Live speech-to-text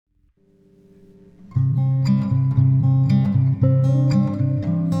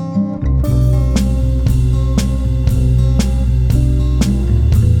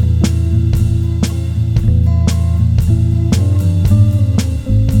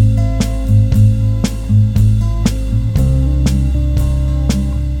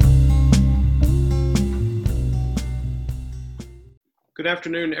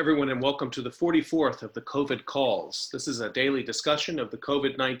afternoon, everyone, and welcome to the 44th of the COVID Calls. This is a daily discussion of the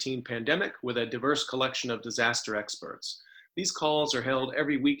COVID-19 pandemic with a diverse collection of disaster experts. These calls are held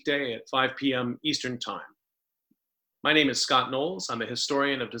every weekday at 5 p.m. Eastern Time. My name is Scott Knowles. I'm a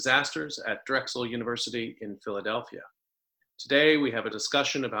historian of disasters at Drexel University in Philadelphia. Today, we have a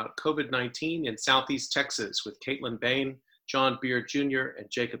discussion about COVID-19 in Southeast Texas with Caitlin Bain, John Beard Jr.,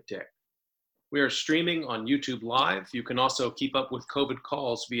 and Jacob Dick. We are streaming on YouTube Live. You can also keep up with COVID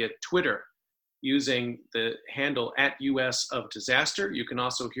calls via Twitter using the handle @US of Disaster. You can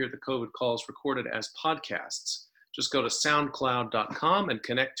also hear the COVID calls recorded as podcasts. Just go to soundcloud.com and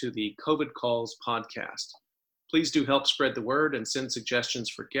connect to the COVID Calls podcast. Please do help spread the word and send suggestions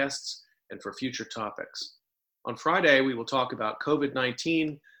for guests and for future topics. On Friday, we will talk about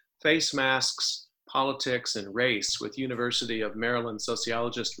COVID-19, face masks, politics, and race with University of Maryland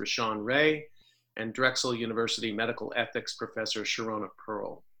sociologist Rashawn Ray and Drexel University medical ethics professor Sharona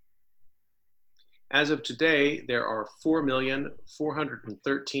Pearl. As of today, there are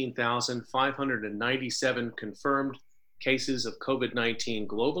 4,413,597 confirmed cases of COVID-19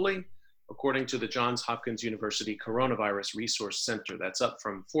 globally, according to the Johns Hopkins University Coronavirus Resource Center. That's up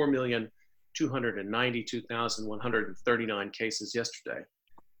from 4,292,139 cases yesterday.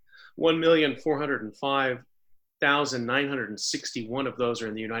 1,405,961 of those are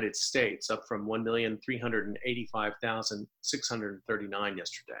in the United States, up from 1,385,639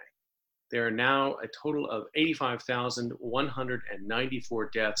 yesterday. There are now a total of 85,194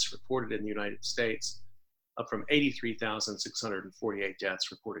 deaths reported in the United States, up from 83,648 deaths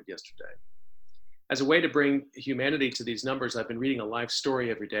reported yesterday. As a way to bring humanity to these numbers, I've been reading a life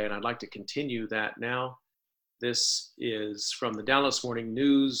story every day, and I'd like to continue that now. This is from the Dallas Morning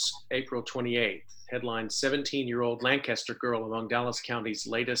News, April 28th. Headline, 17-year-old Lancaster girl among Dallas County's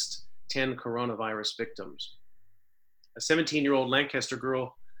latest 10 coronavirus victims. A 17-year-old Lancaster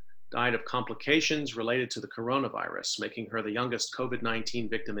girl died of complications related to the coronavirus, making her the youngest COVID-19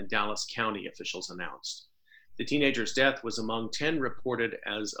 victim in Dallas County, officials announced. The teenager's death was among 10 reported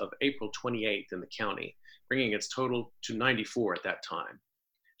as of April 28th in the county, bringing its total to 94 at that time.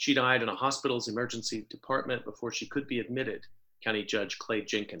 She died in a hospital's emergency department before she could be admitted, County Judge Clay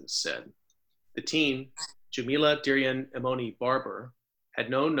Jenkins said. The teen, Jamila Dirian Emoni Barber, had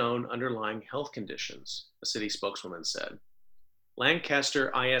no known underlying health conditions, a city spokeswoman said.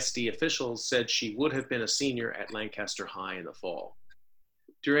 Lancaster ISD officials said she would have been a senior at Lancaster High in the fall.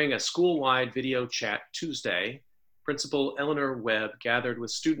 During a school-wide video chat Tuesday, Principal Eleanor Webb gathered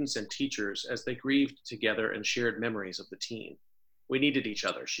with students and teachers as they grieved together and shared memories of the teen. We needed each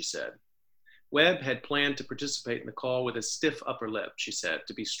other, she said. Webb had planned to participate in the call with a stiff upper lip, she said,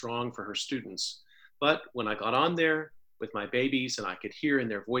 to be strong for her students. But when I got on there with my babies and I could hear in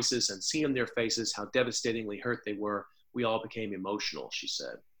their voices and see in their faces how devastatingly hurt they were, we all became emotional, she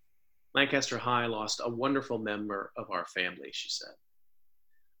said. Lancaster High lost a wonderful member of our family, she said.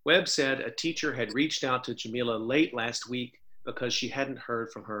 Webb said a teacher had reached out to Jamila late last week because she hadn't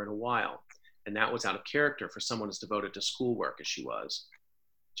heard from her in a while, and that was out of character for someone as devoted to schoolwork as she was.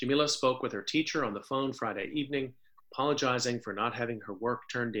 Jamila spoke with her teacher on the phone Friday evening, apologizing for not having her work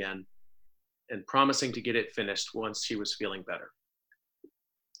turned in and promising to get it finished once she was feeling better.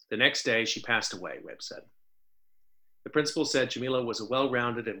 The next day, she passed away, Webb said. The principal said Jamila was a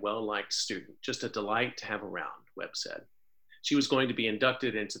well-rounded and well-liked student, just a delight to have around, Webb said. She was going to be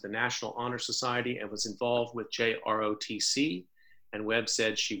inducted into the National Honor Society and was involved with JROTC, and Webb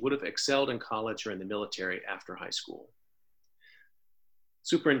said she would have excelled in college or in the military after high school.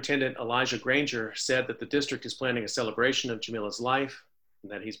 Superintendent Elijah Granger said that the district is planning a celebration of Jamila's life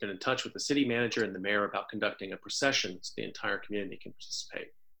and that he's been in touch with the city manager and the mayor about conducting a procession so the entire community can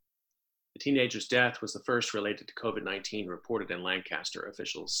participate. The teenager's death was the first related to COVID-19 reported in Lancaster,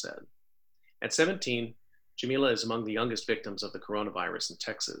 officials said. At 17, Jamila is among the youngest victims of the coronavirus in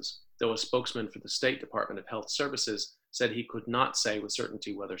Texas, though a spokesman for the State Department of Health Services said he could not say with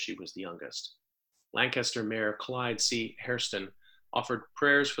certainty whether she was the youngest. Lancaster Mayor Clyde C. Hairston offered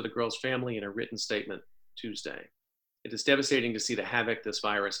prayers for the girl's family in a written statement Tuesday. It is devastating to see the havoc this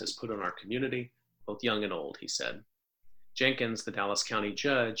virus has put on our community, both young and old, he said. Jenkins, the Dallas County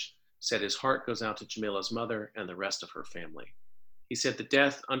judge, said his heart goes out to Jamila's mother and the rest of her family. He said the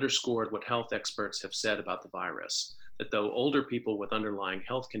death underscored what health experts have said about the virus, that though older people with underlying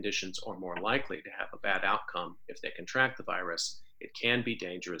health conditions are more likely to have a bad outcome if they contract the virus, it can be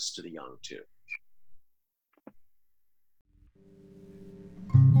dangerous to the young too.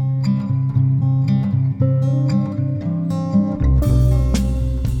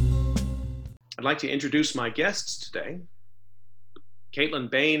 I'd like to introduce my guests today.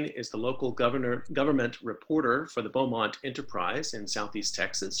 Caitlin Bain is the local government reporter for the Beaumont Enterprise in Southeast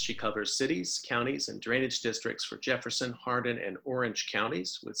Texas. She covers cities, counties, and drainage districts for Jefferson, Hardin, and Orange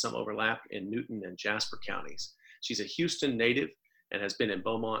counties, with some overlap in Newton and Jasper counties. She's a Houston native and has been in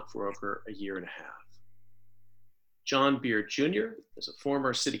Beaumont for over a year and a half. John Beard Jr. is a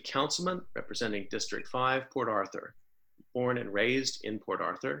former city councilman representing District 5, Port Arthur. Born and raised in Port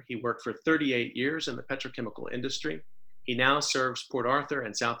Arthur, he worked for 38 years in the petrochemical industry. He now serves Port Arthur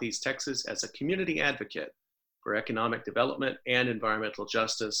and Southeast Texas as a community advocate for economic development and environmental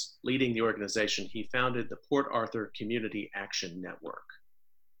justice, leading the organization he founded, the Port Arthur Community Action Network.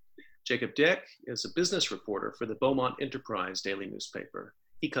 Jacob Dick is a business reporter for the Beaumont Enterprise daily newspaper.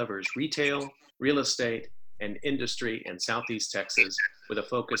 He covers retail, real estate, and industry in Southeast Texas with a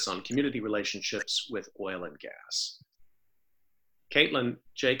focus on community relationships with oil and gas. Caitlin,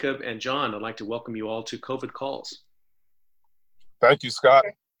 Jacob, and John, I'd like to welcome you all to COVID Calls. Thank you, Scott.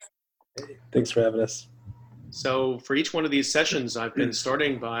 Thanks for having us. So for each one of these sessions, I've been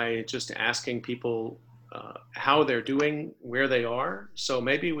starting by just asking people how they're doing, where they are. So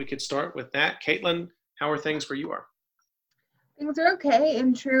maybe we could start with that. Caitlin, how are things where you are? Things are okay.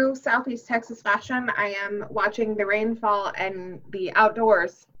 In true Southeast Texas fashion, I am watching the rainfall and the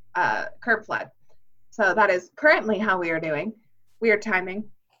outdoors curb flood. So that is currently how we are doing. Weird timing.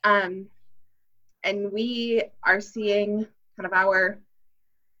 And we are seeing kind of our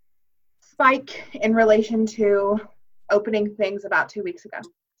spike in relation to opening things about 2 weeks ago.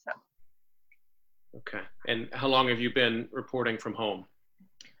 So. Okay. And how long have you been reporting from home?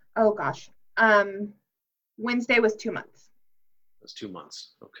 Oh gosh. Wednesday was 2 months. It was 2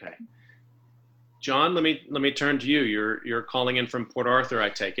 months. Okay. John, let me turn to you. You're calling in from Port Arthur, I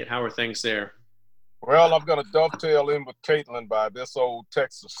take it. How are things there? Well, I'm going to dovetail in with Caitlin by this old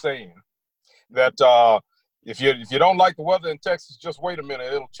Texas saying that if you don't like the weather in Texas, just wait a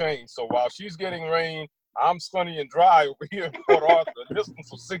minute, it'll change. So while she's getting rain, I'm sunny and dry over here in Port Arthur, a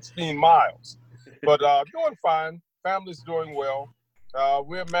distance of 16 miles. But doing fine. Family's doing well.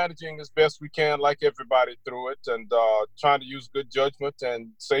 We're managing as best we can, like everybody, through it, and trying to use good judgment and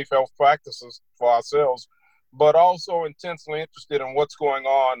safe health practices for ourselves, but also intensely interested in what's going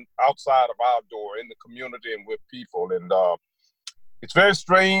on outside of our door in the community and with people. And it's very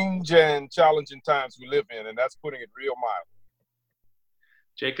strange and challenging times we live in, and that's putting it real mild.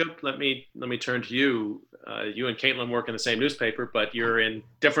 Jacob, let me turn to you. You and Caitlin work in the same newspaper, but you're in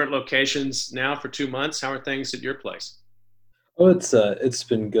different locations now for 2 months. How are things at your place? Oh, it's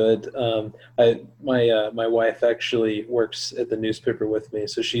been good. My wife actually works at the newspaper with me,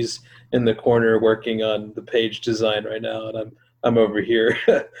 so she's in the corner working on the page design right now, and I'm over here.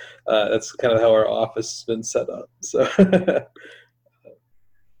 That's kind of how our office has been set up. So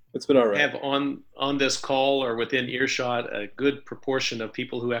it's been all right. I have on this call or within earshot a good proportion of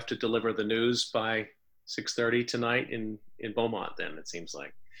people who have to deliver the news by 6:30 tonight in Beaumont. Then it seems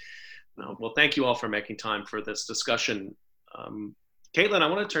like. Well, thank you all for making time for this discussion. Caitlin, I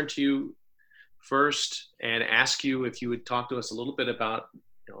want to turn to you first and ask you if you would talk to us a little bit about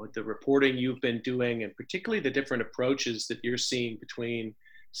the reporting you've been doing, and particularly the different approaches that you're seeing between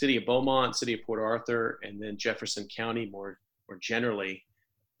City of Beaumont, City of Port Arthur, and then Jefferson County more generally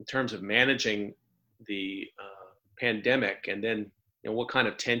in terms of managing the pandemic, and then what kind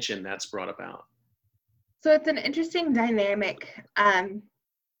of tension that's brought about. So it's an interesting dynamic.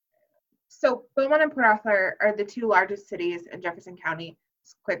 So Beaumont and Port Arthur are the two largest cities in Jefferson County.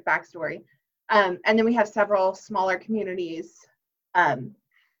 Quick backstory. And then we have several smaller communities in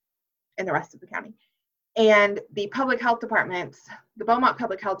the rest of the county. And the public health departments, the Beaumont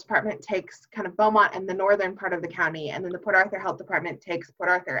Public Health Department takes kind of Beaumont and the northern part of the county, and then the Port Arthur Health Department takes Port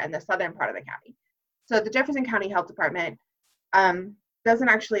Arthur and the southern part of the county. So the Jefferson County Health Department doesn't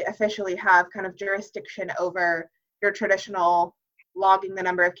actually officially have kind of jurisdiction over your traditional logging the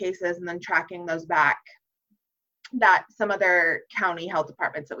number of cases and then tracking those back that some other county health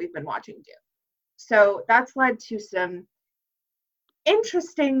departments that we've been watching do. So that's led to some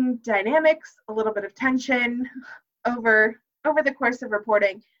interesting dynamics, a little bit of tension over the course of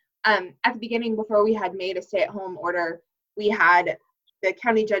reporting. At the beginning, before we had made a stay-at-home order, we had the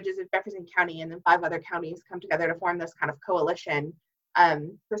county judges of Jefferson County and then 5 other counties come together to form this kind of coalition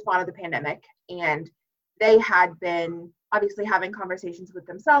to respond to the pandemic. And they had been obviously having conversations with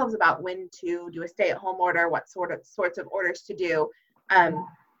themselves about when to do a stay-at-home order, what sorts of orders to do.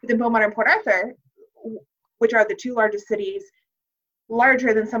 Within Beaumont and Port Arthur, which are the two largest cities,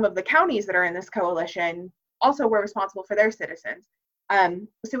 larger than some of the counties that are in this coalition, also were responsible for their citizens.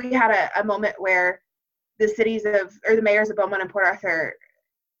 So we had a moment where the mayors of Beaumont and Port Arthur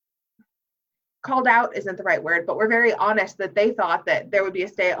called out isn't the right word, but were very honest that they thought that there would be a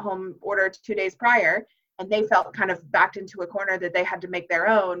stay-at-home order 2 days prior, and they felt kind of backed into a corner that they had to make their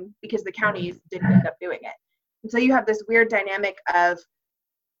own because the counties didn't end up doing it. And so you have this weird dynamic of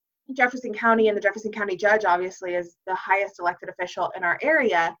Jefferson County, and the Jefferson County judge obviously is the highest elected official in our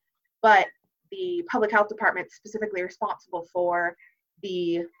area, but the public health department specifically responsible for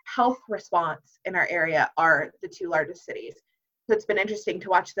the health response in our area are the two largest cities. So it's been interesting to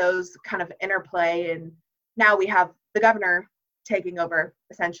watch those kind of interplay, and now we have the governor taking over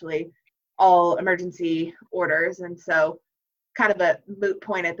essentially all emergency orders, and so kind of a moot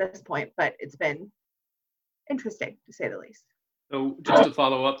point at this point, but it's been interesting to say the least. So just to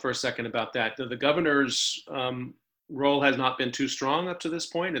follow up for a second about that, the governor's role has not been too strong up to this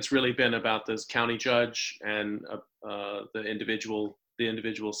point. It's really been about this county judge and the individual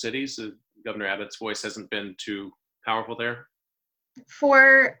cities. Governor Abbott's voice hasn't been too powerful there.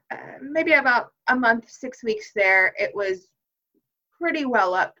 For maybe about a month, 6 weeks there, it was pretty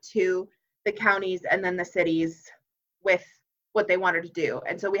well up to the counties and then the cities with what they wanted to do.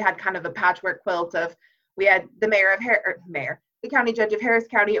 And so we had kind of a patchwork quilt of, we had the the county judge of Harris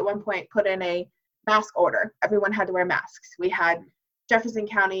County at one point put in a mask order. Everyone had to wear masks. We had Jefferson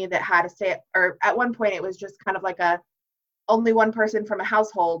County that had at one point it was just kind of like only one person from a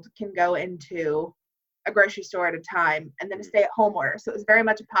household can go into a grocery store at a time, and then a stay-at-home order. So it was very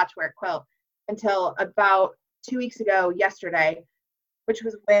much a patchwork quilt until about 2 weeks ago, yesterday, which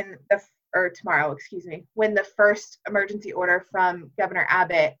was when tomorrow, when the first emergency order from Governor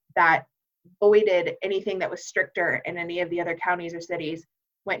Abbott that voided anything that was stricter in any of the other counties or cities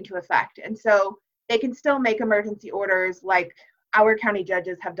went into effect. And so they can still make emergency orders, like our county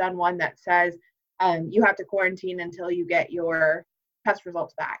judges have done one that says you have to quarantine until you get your test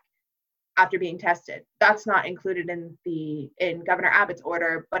results back after being tested. That's not included in Governor Abbott's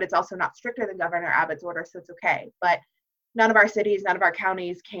order, but it's also not stricter than Governor Abbott's order, so it's okay. But none of our cities, none of our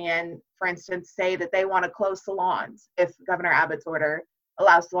counties can, for instance, say that they want to close salons if Governor Abbott's order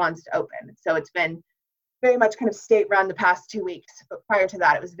allows salons to open. So it's been very much kind of state-run the past 2 weeks, but prior to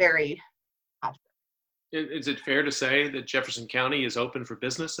that, it was very patchwork. Is it fair to say that Jefferson County is open for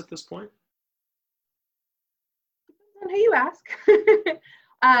business at this point? Depends on who you ask.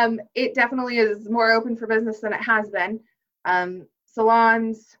 It definitely is more open for business than it has been.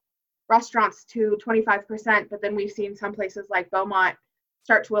 Salons, restaurants to 25%, but then we've seen some places like Beaumont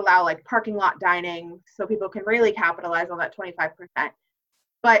start to allow like parking lot dining so people can really capitalize on that 25%.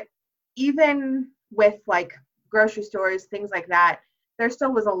 But even with like grocery stores, things like that, there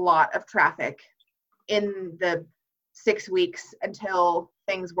still was a lot of traffic in the 6 weeks until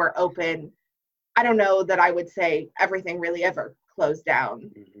things were open. I don't know that I would say everything really ever closed down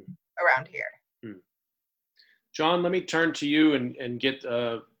around here. John, let me turn to you and get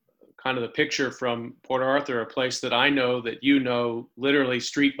kind of the picture from Port Arthur, a place that I know that you know literally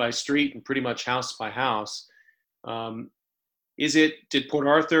street by street and pretty much house by house. Did Port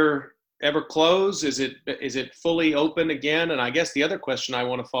Arthur ever close? Is it fully open again? And I guess the other question I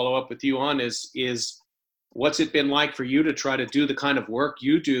want to follow up with you on is what's it been like for you to try to do the kind of work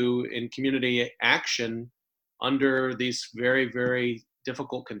you do in community action under these very, very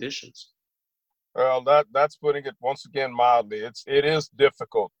difficult conditions? Well, that's putting it once again mildly. It is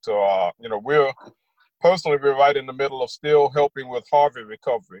difficult to we're right in the middle of still helping with Harvey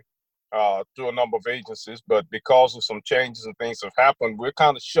recovery through a number of agencies, but because of some changes and things have happened, we're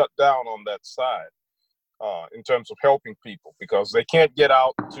kind of shut down on that side in terms of helping people because they can't get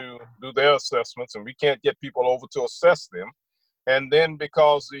out to do their assessments and we can't get people over to assess them. And then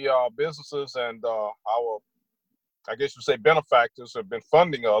because the businesses and our, I guess you say, benefactors have been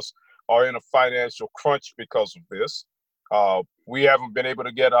funding us are in a financial crunch because of this. We haven't been able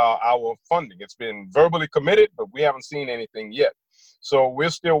to get our funding. It's been verbally committed, but we haven't seen anything yet. So we're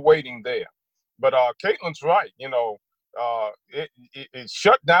still waiting there. But Caitlin's right. It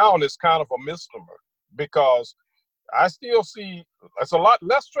shut down is kind of a misnomer because I still see it's a lot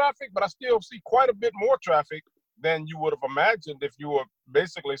less traffic, but I still see quite a bit more traffic than you would have imagined if you were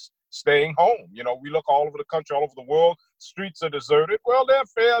basically staying home. We look all over the country, all over the world, streets are deserted. Well, they're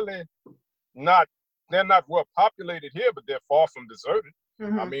not well populated here, but they're far from deserted.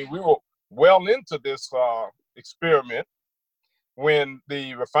 Mm-hmm. I mean, we were well into this experiment when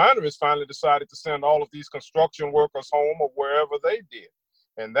the refineries finally decided to send all of these construction workers home or wherever they did.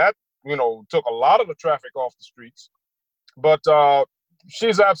 And that, took a lot of the traffic off the streets. But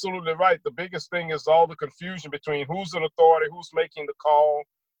she's absolutely right. The biggest thing is all the confusion between who's an authority, who's making the call.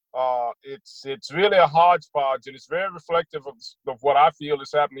 It's really a hodgepodge, and it's very reflective of what I feel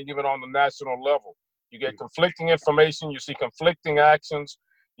is happening even on the national level. You get conflicting information, you see conflicting actions,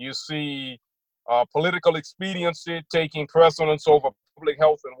 you see political expediency taking precedence over public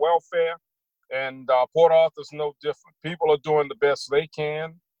health and welfare. And Port Arthur's no different. People are doing the best they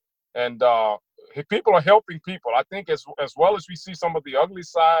can, and people are helping people. I think as well as we see some of the ugly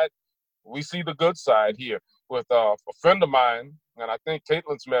side, we see the good side here with a friend of mine, and I think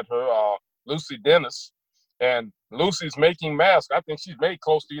Caitlin's met her, Lucy Dennis, and Lucy's making masks. I think she's made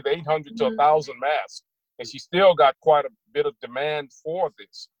close to either 800 to 1,000 masks, and she still got quite a bit of demand for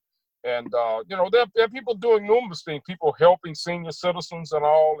this. And you know, there are people doing numerous things, people helping senior citizens and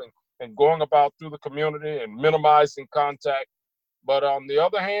all, and going about through the community and minimizing contact. But on the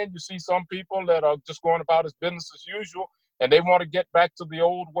other hand, you see some people that are just going about as business as usual, and they want to get back to the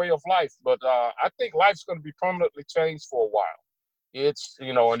old way of life. But I think life's going to be permanently changed for a while. It's,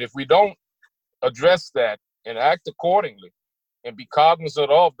 you know, and if we don't address that and act accordingly and be cognizant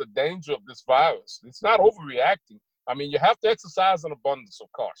of the danger of this virus, it's not overreacting. I mean, you have to exercise an abundance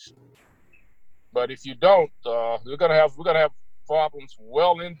of caution. But if you don't, we're gonna have problems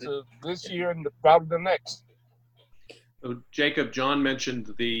well into this year and probably the next. So Jacob, John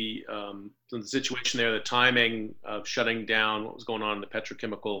mentioned the situation there, the timing of shutting down, what was going on in the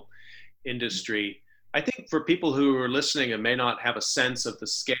petrochemical industry. I think for people who are listening and may not have a sense of the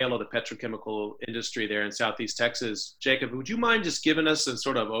scale of the petrochemical industry there in Southeast Texas, Jacob, would you mind just giving us a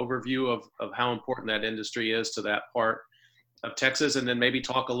sort of overview of how important that industry is to that part of Texas, and then maybe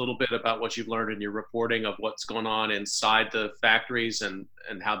talk a little bit about what you've learned in your reporting of what's going on inside the factories and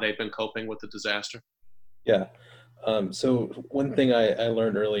how they've been coping with the disaster? Yeah. So one thing I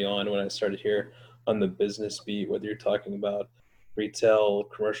learned early on when I started here on the business beat, whether you're talking about retail,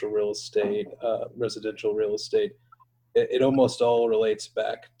 commercial real estate, residential real estate, it almost all relates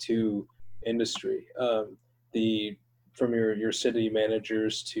back to industry. From your city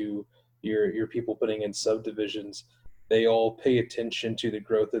managers to your people putting in subdivisions, they all pay attention to the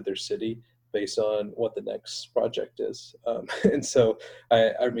growth of their city based on what the next project is. And so,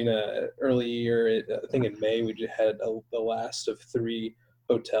 I mean, early year, I think in May, we just had the last of 3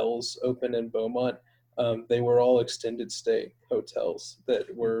 hotels open in Beaumont. They were all extended stay hotels that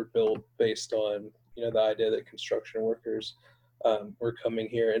were built based on, you know, the idea that construction workers were coming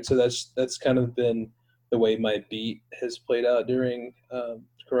here. And so that's kind of been the way my beat has played out during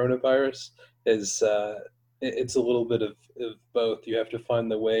coronavirus. Is it's a little bit of both. You have to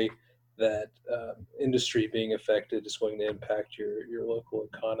find the way that industry being affected is going to impact your local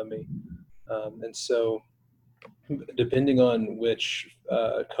economy. And so depending on which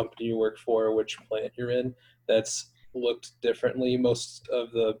company you work for, or which plant you're in, that's looked differently. Most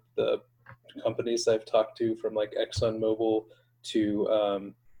of the companies I've talked to, from like ExxonMobil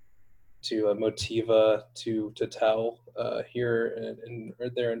to Motiva to Total here and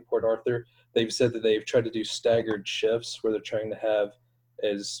there in Port Arthur, they've said that they've tried to do staggered shifts where they're trying to have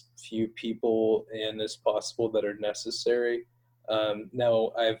as few people in as possible that are necessary.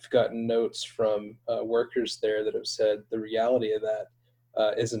 Now, I've gotten notes from workers there that have said the reality of that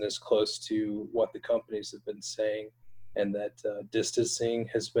isn't as close to what the companies have been saying, and that distancing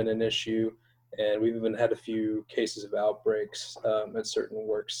has been an issue. And we've even had a few cases of outbreaks at certain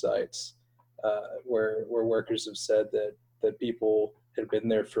work sites where workers have said that people had been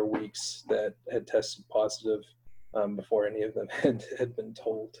there for weeks that had tested positive before any of them had been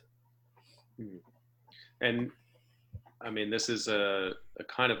told. And I mean, this is a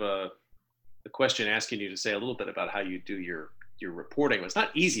kind of a question asking you to say a little bit about how you do your reporting. It's not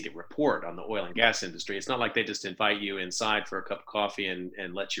easy to report on the oil and gas industry. It's not like they just invite you inside for a cup of coffee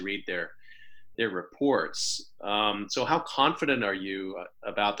and let you read their reports. So how confident are you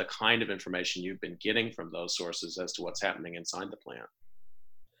about the kind of information you've been getting from those sources as to what's happening inside the plant?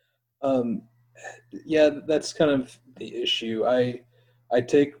 Yeah, that's kind of the issue. I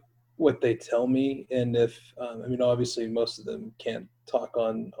take what they tell me, and if I mean, obviously most of them can't talk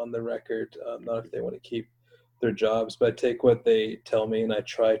on the record, not if they want to keep their jobs, but I take what they tell me and I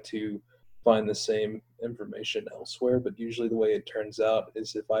try to find the same information elsewhere. But usually the way it turns out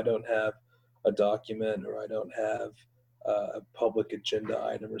is if I don't have a document or I don't have a public agenda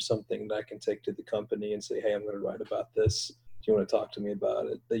item or something that I can take to the company and say, hey, I'm going to write about this, do you want to talk to me about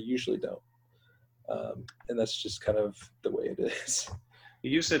it? They usually don't. And that's just kind of the way it is.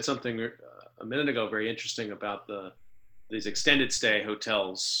 You said something a minute ago very interesting about these extended stay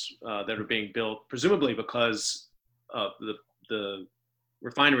hotels that are being built, presumably because the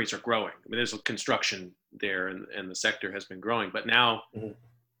refineries are growing. I mean, there's a construction there, and the sector has been growing, but now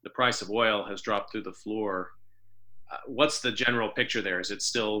the price of oil has dropped through the floor. What's the general picture there? Is it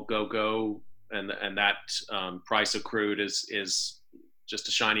still go, and that price of crude is just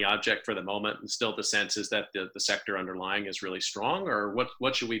a shiny object for the moment, and still the sense is that the sector underlying is really strong? Or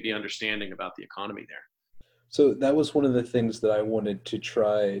what should we be understanding about the economy there? So that was one of the things that I wanted to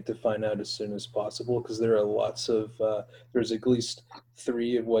try to find out as soon as possible, because there are lots of there's at least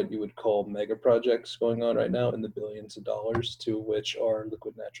three of what you would call mega projects going on right now in the billions of dollars, two of which are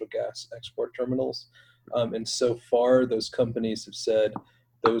liquid natural gas export terminals. And so far, those companies have said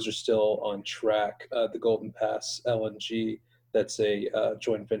those are still on track. The Golden Pass LNG, that's a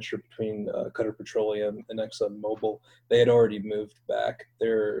joint venture between Qatar Petroleum and ExxonMobil, they had already moved back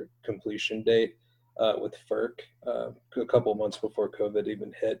their completion date with FERC a couple of months before COVID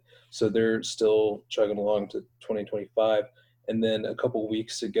even hit. So they're still chugging along to 2025. And then a couple of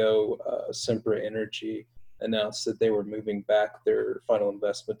weeks ago, Sempra Energy announced that they were moving back their final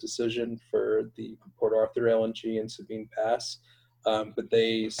investment decision for the Port Arthur LNG and Sabine Pass. But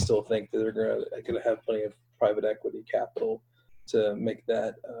they still think that they're going to have plenty of private equity capital to make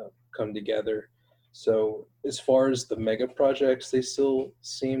that come together. So as far as the mega projects, they still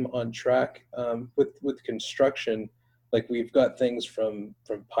seem on track. With construction. Like we've got things from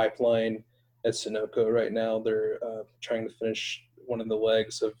pipeline at Sunoco right now. They're trying to finish one of the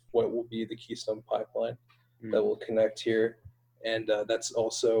legs of what will be the Keystone Pipeline that will connect here, and that's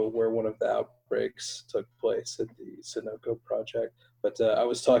also where one of the outbreaks took place at the Sunoco project. But I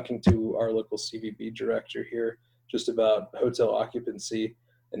was talking to our local CVB director here just about hotel occupancy.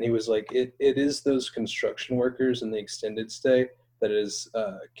 And he was like, it is those construction workers and the extended stay that has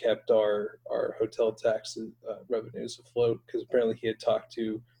kept our hotel tax revenues afloat. Because apparently he had talked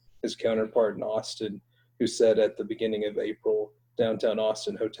to his counterpart in Austin, who said at the beginning of April, downtown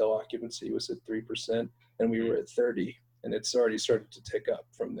Austin hotel occupancy was at 3%, and we were at 30%, and it's already started to tick up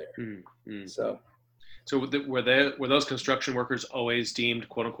from there. So were those construction workers always deemed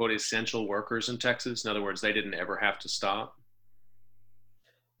 "quote unquote" essential workers in Texas? In other words, they didn't ever have to stop.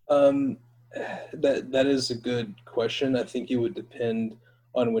 That is a good question. I think it would depend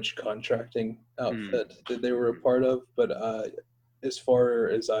on which contracting outfit that they were a part of. But as far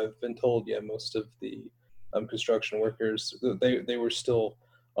as I've been told, yeah, most of the construction workers, they were still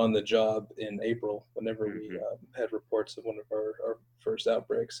on the job in April whenever we had reports of one of our first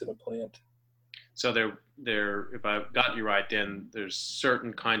outbreaks in a plant. So there, if I've got you right, then there's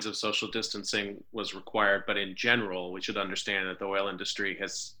certain kinds of social distancing was required, but in general, we should understand that the oil industry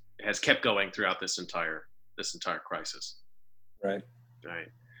has kept going throughout this entire crisis. Right.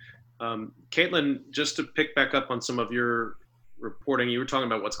 Caitlin, just to pick back up on some of your reporting, you were talking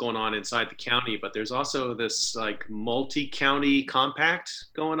about what's going on inside the county, but there's also this like multi-county compact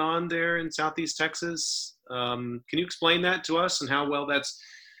going on there in Southeast Texas. Can you explain that to us and how well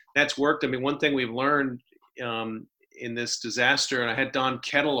that's worked? I mean, one thing we've learned in this disaster, and I had Don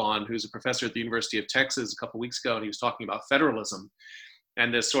Kettle on, who's a professor at the University of Texas a couple of weeks ago, and he was talking about federalism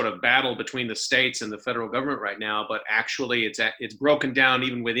and this sort of battle between the states and the federal government right now. But actually, it's broken down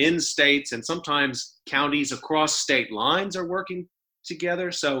even within states, and sometimes counties across state lines are working together.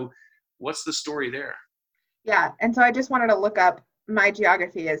 So, what's the story there? Yeah, and so I just wanted to look up. My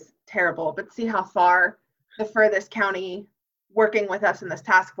geography is terrible, but see how far the furthest county working with us in this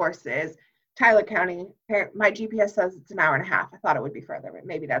task force is. Tyler County. My GPS says it's an hour and a half. I thought it would be further, but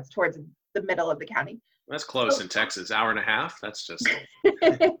maybe that's towards the middle of the county. That's close in Texas. Hour and a half. That's just.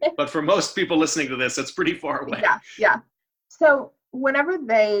 But for most people listening to this, that's pretty far away. Yeah. So whenever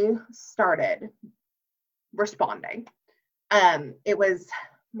they started responding, it was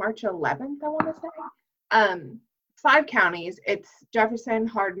March 11th, I want to say. 5 counties. It's Jefferson,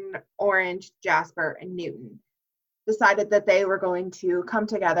 Hardin, Orange, Jasper, and Newton. Decided that they were going to come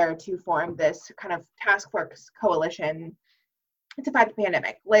together to form this kind of task force coalition to fight the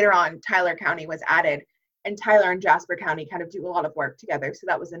pandemic. Later on, Tyler County was added, and Tyler and Jasper County kind of do a lot of work together. So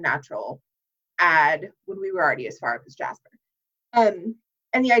that was a natural add when we were already as far up as Jasper. And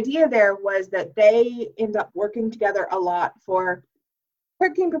the idea there was that they end up working together a lot for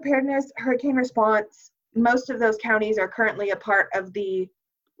hurricane preparedness, hurricane response. Most of those counties are currently a part of the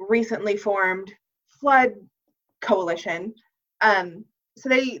recently formed flood coalition. So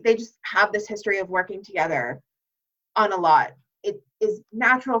they just have this history of working together on a lot. It is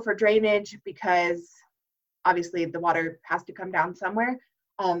natural for drainage because obviously the water has to come down somewhere.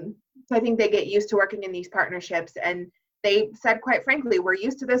 So I think they get used to working in these partnerships, and they said, quite frankly, we're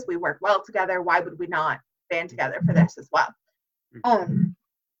used to this. We work well together. Why would we not band together for this as well?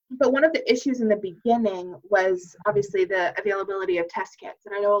 But one of the issues in the beginning was obviously the availability of test kits.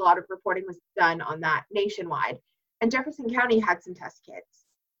 And I know a lot of reporting was done on that nationwide. And Jefferson County had some test kits,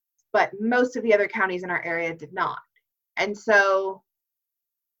 but most of the other counties in our area did not. And so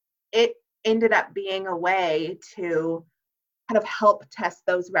it ended up being a way to kind of help test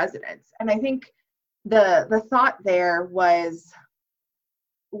those residents. And I think the thought there was,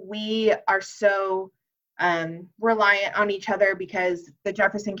 we are so reliant on each other because the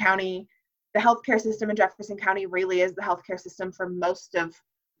healthcare system in Jefferson County really is the healthcare system for most of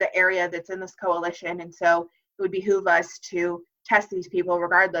the area that's in this coalition. And so it would behoove us to test these people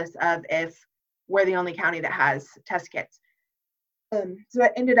regardless of if we're the only county that has test kits. So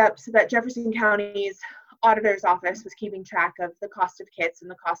it ended up so that Jefferson County's auditor's office was keeping track of the cost of kits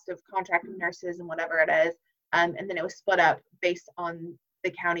and the cost of contracting nurses and whatever it is. And then it was split up based on the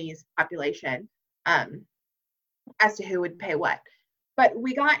county's population as to who would pay what. But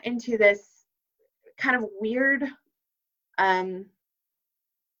we got into this kind of weird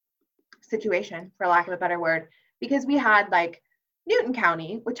situation, for lack of a better word, because we had like Newton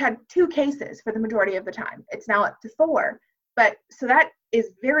County, which had 2 cases for the majority of the time. It's now up to 4. But so that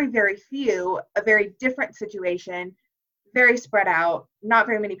is very, very few, a very different situation, very spread out, not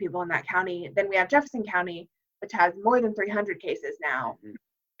very many people in that county. Then we have Jefferson County, which has more than 300 cases now. Mm-hmm.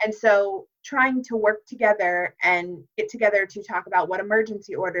 And so trying to work together and get together to talk about what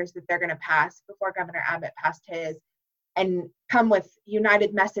emergency orders that they're going to pass before Governor Abbott passed his, and come with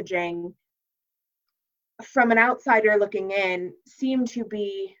united messaging from an outsider looking in, seemed to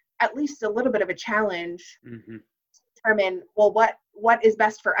be at least a little bit of a challenge. Mm-hmm. Determine, well, what is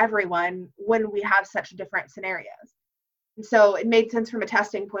best for everyone when we have such different scenarios. And so it made sense from a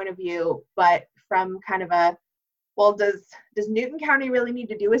testing point of view, but from kind of a, well, does Newton County really need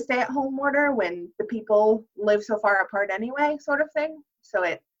to do a stay-at-home order when the people live so far apart anyway, sort of thing? So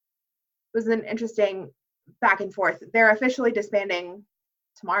it was an interesting back and forth. They're officially disbanding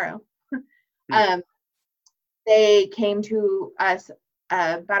tomorrow. They came to us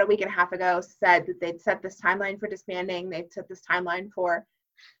about a week and a half ago, said that they'd set this timeline for disbanding. They'd set this timeline for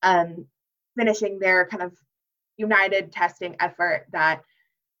finishing their kind of united testing effort, that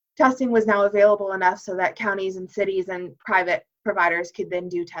testing was now available enough so that counties and cities and private providers could then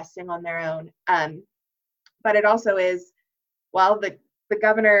do testing on their own. But it also is, well, the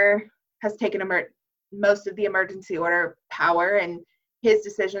governor has taken most of the emergency order power, and his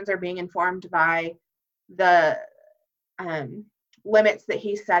decisions are being informed by the limits that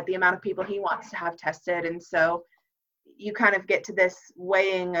he set, the amount of people he wants to have tested. And so you kind of get to this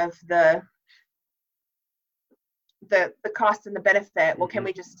weighing of the cost and the benefit. Well, can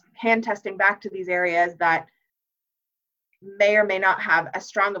we just hand testing back to these areas that may or may not have as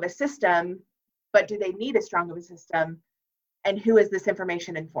strong of a system, but do they need as strong of a system? And who is this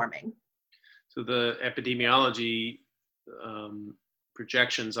information informing? So the epidemiology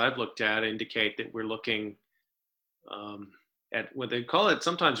projections I've looked at indicate that we're looking at what they call it,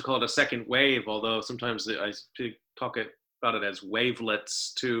 sometimes you call it a second wave, although sometimes I talk about it as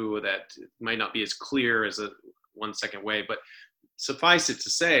wavelets too, that might not be as clear as a 1 second wave, but suffice it to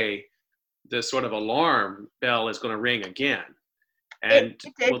say, the sort of alarm bell is going to ring again. And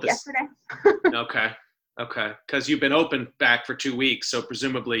it did yesterday. Okay. Because you've been open back for 2 weeks, so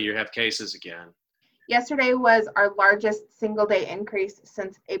presumably you have cases again. Yesterday was our largest single day increase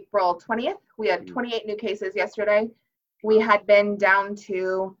since April 20th. We had 28 new cases yesterday. We had been down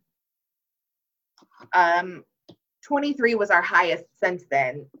to 23 was our highest since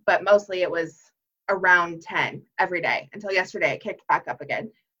then, but mostly it was around 10 every day until yesterday it kicked back up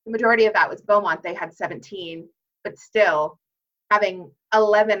again. The majority of that was Beaumont. They had 17, but still having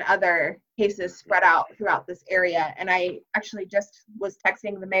 11 other cases spread out throughout this area. And I actually just was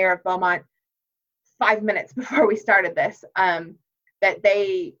texting the mayor of Beaumont 5 minutes before we started this, that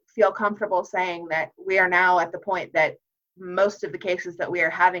they feel comfortable saying that we are now at the point that most of the cases that we are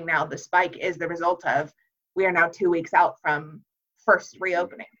having now, the spike is the result of, we are now 2 weeks out from first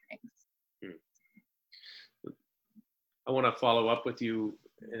reopening things. I want to follow up with you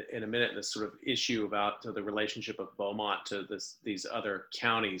in a minute, this sort of issue about the relationship of Beaumont to these other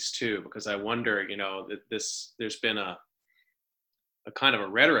counties too, because I wonder, that there's been a kind of a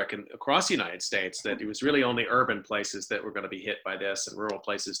rhetoric across the United States that it was really only urban places that were going to be hit by this, and rural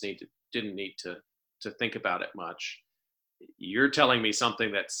places didn't need to think about it much. You're telling me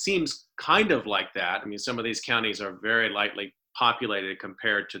something that seems kind of like that. I mean, some of these counties are very lightly populated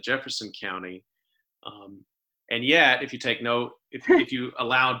compared to Jefferson County. And yet, if you take note, if you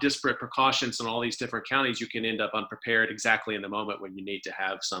allow disparate precautions in all these different counties, you can end up unprepared exactly in the moment when you need to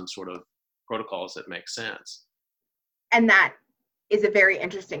have some sort of protocols that make sense. And that is a very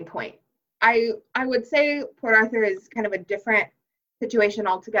interesting point. I would say Port Arthur is kind of a different situation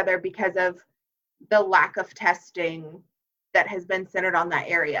altogether because of the lack of testing that has been centered on that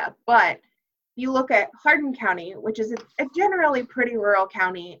area. But you look at Hardin County, which is a generally pretty rural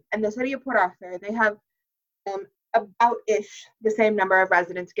county, and the city of Port Arthur, they have about-ish the same number of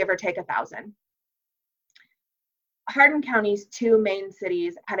residents, give or take 1,000. Hardin County's two main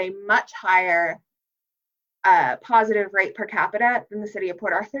cities had a much higher positive rate per capita than the city of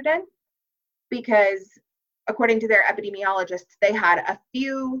Port Arthur did, because according to their epidemiologists, they had a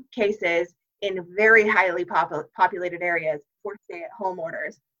few cases in very highly populated areas before stay-at-home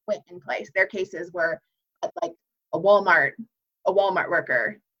orders went in place. Their cases were at like a Walmart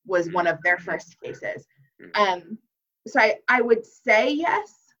worker was one of their first cases. So I would say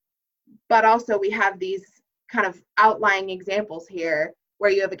yes, but also we have these kind of outlying examples here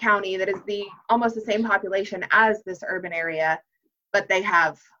where you have a county that is almost the same population as this urban area, but they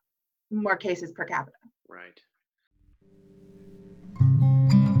have more cases per capita. Right.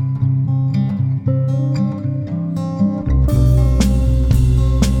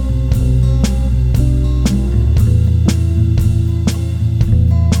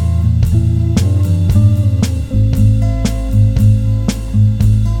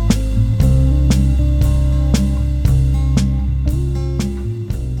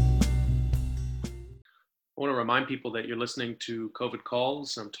 I want to remind people that you're listening to COVID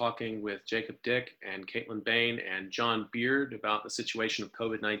Calls. I'm talking with Jacob Dick and Caitlin Bain and John Beard about the situation of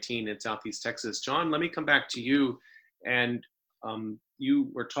COVID-19 in Southeast Texas. John, let me come back to you. And you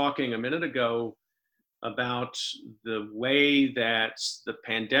were talking a minute ago about the way that the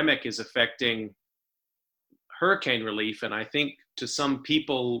pandemic is affecting hurricane relief. And I think to some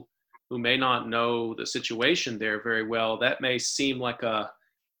people who may not know the situation there very well, that may seem like an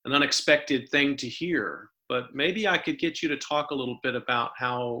unexpected thing to hear. But maybe I could get you to talk a little bit about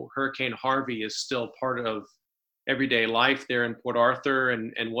how Hurricane Harvey is still part of everyday life there in Port Arthur,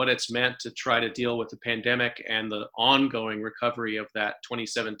 and what it's meant to try to deal with the pandemic and the ongoing recovery of that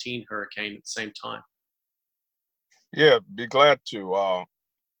 2017 hurricane at the same time. Yeah, be glad to.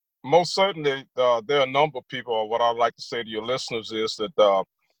 Most certainly, there are a number of people. What I'd like to say to your listeners is that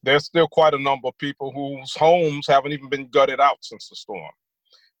there's still quite a number of people whose homes haven't even been gutted out since the storm.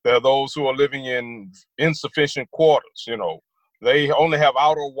 There are those who are living in insufficient quarters. They only have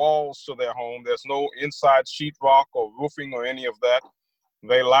outer walls to their home. There's no inside sheetrock or roofing or any of that.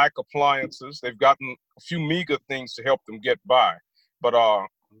 They lack appliances. They've gotten a few meager things to help them get by. But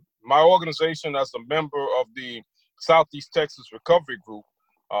my organization, as a member of the Southeast Texas Recovery Group,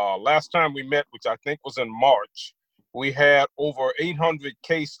 last time we met, which I think was in March, we had over 800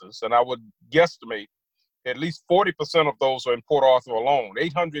 cases, and I would guesstimate at least 40% of those are in Port Arthur alone.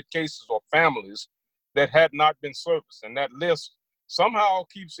 800 cases or families that had not been serviced. And that list somehow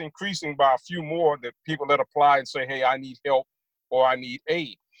keeps increasing by a few more, that people that apply and say, hey, I need help or I need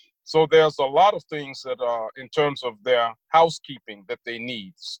aid. So there's a lot of things that are in terms of their housekeeping that they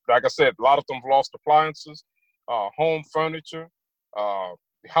need. Like I said, a lot of them have lost appliances, home furniture,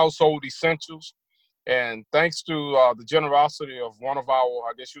 household essentials. And thanks to the generosity of one of our,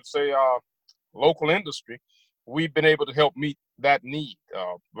 I guess you'd say, local industry, we've been able to help meet that need.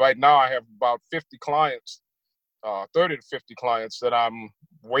 Right now, I have about 50 clients, 30 to 50 clients that I'm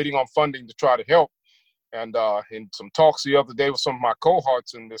waiting on funding to try to help. And in some talks the other day with some of my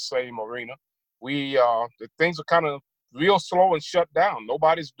cohorts in this same arena, things are kind of real slow and shut down.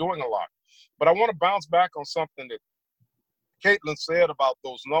 Nobody's doing a lot. But I want to bounce back on something that Caitlin said about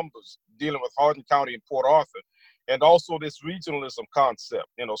those numbers dealing with Hardin County and Port Arthur, and also this regionalism concept.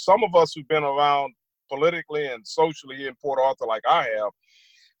 Some of us who've been around politically and socially in Port Arthur, like I have,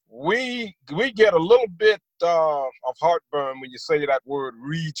 we get a little bit of heartburn when you say that word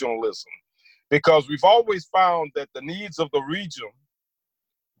regionalism, because we've always found that the needs of the region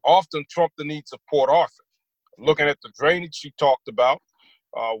often trump the needs of Port Arthur. Looking at the drainage she talked about,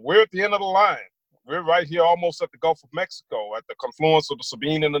 we're at the end of the line. We're right here almost at the Gulf of Mexico, at the confluence of the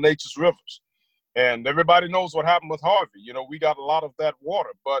Sabine and the Neches rivers. And everybody knows what happened with Harvey. We got a lot of that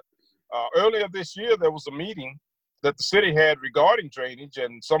water. But earlier this year, there was a meeting that the city had regarding drainage,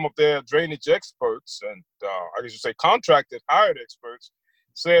 and some of their drainage experts, and I guess you say contracted, hired experts,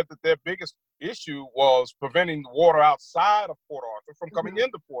 said that their biggest issue was preventing the water outside of Port Arthur from coming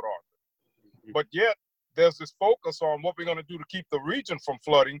into Port Arthur. But yet, there's this focus on what we're going to do to keep the region from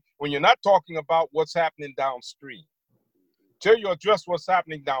flooding when you're not talking about what's happening downstream. Till you address what's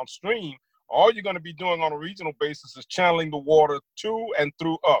happening downstream, all you're going to be doing on a regional basis is channeling the water to and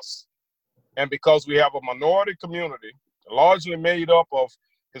through us. And because we have a minority community, largely made up of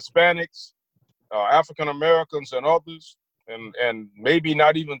Hispanics, African Americans, and others, and maybe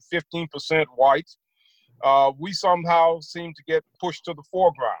not even 15% white, we somehow seem to get pushed to the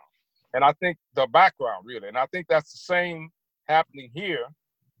foreground. And I think the background, really. And I think that's the same happening here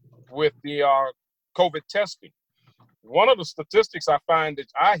with the COVID testing. One of the statistics I find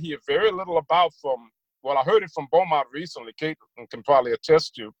that I hear very little about from well, I heard it from Beaumont recently, Kate can probably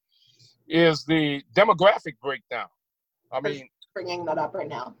attest to, is the demographic breakdown. I mean, bringing that up right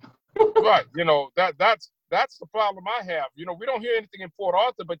now. right, that's the problem I have. We don't hear anything in Port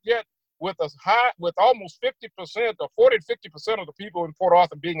Arthur, but yet with almost 50% or 40 to 50% of the people in Port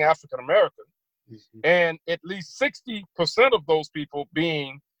Arthur being African American, and at least 60% of those people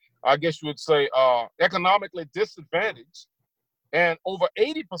being, I guess you would say, economically disadvantaged, and over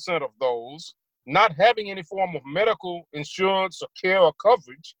 80% of those not having any form of medical insurance or care or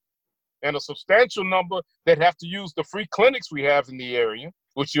coverage, and a substantial number that have to use the free clinics we have in the area,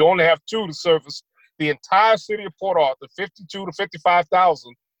 which you only have 2 to service the entire city of Port Arthur, 52 to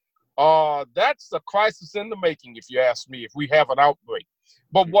 55,000. That's a crisis in the making, if you ask me, if we have an outbreak.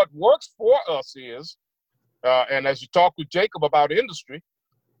 But what works for us is, and as you talk with Jacob about industry,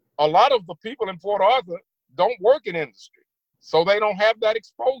 a lot of the people in Port Arthur don't work in industry. So they don't have that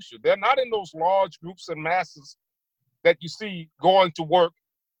exposure. They're not in those large groups and masses that you see going to work,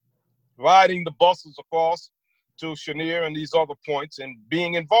 riding the buses across to Chenier and these other points and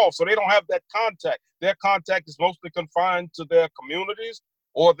being involved. So they don't have that contact. Their contact is mostly confined to their communities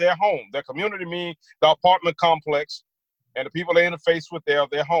or their home. Their community means the apartment complex, and the people they interface with there are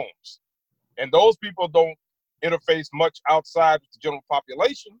their homes. And those people don't interface much outside with the general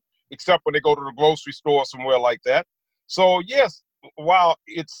population, except when they go to the grocery store or somewhere like that. So yes, while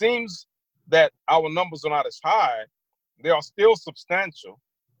it seems that our numbers are not as high, they are still substantial.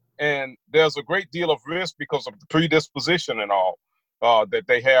 And there's a great deal of risk because of the predisposition and all that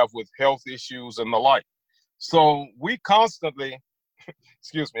they have with health issues and the like. So we constantly,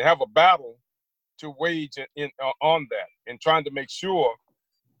 have a battle to wage on that and trying to make sure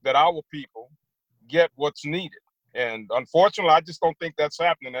that our people get what's needed. And unfortunately, I just don't think that's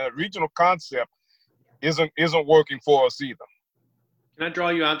happening. And a regional concept isn't working for us either. Can I draw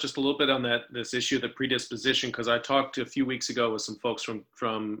you out just a little bit on this issue of the predisposition? Because I talked a few weeks ago with some folks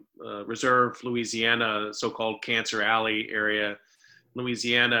from Reserve, Louisiana, so-called Cancer Alley area,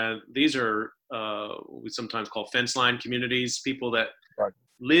 Louisiana. These are what we sometimes call fence line communities, people that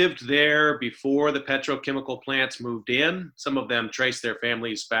lived there before the petrochemical plants moved in. Some of them trace their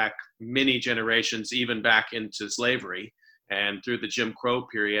families back many generations, even back into slavery and through the Jim Crow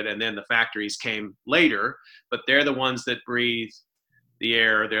period. And then the factories came later, but they're the ones that breathe the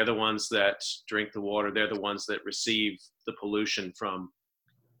air. They're the ones that drink the water. They're the ones that receive the pollution from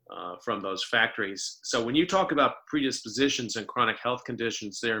those factories. So when you talk about predispositions and chronic health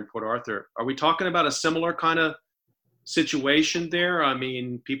conditions there in Port Arthur, are we talking about a similar kind of situation there? I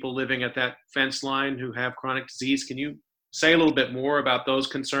mean, people living at that fence line who have chronic disease. Can you say a little bit more about those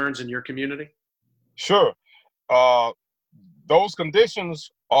concerns in your community? Sure. Those conditions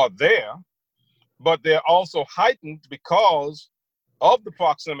are there, but they're also heightened because of the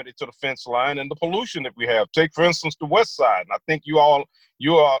proximity to the fence line and the pollution that we have. Take, for instance, the West Side. And I think you are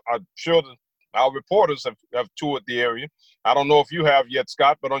sure that our reporters have toured the area. I don't know if you have yet,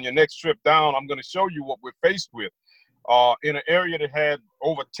 Scott, but on your next trip down, I'm going to show you what we're faced with. In an area that had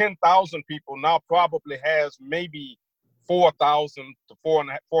over 10,000 people, now probably has maybe 4,000 to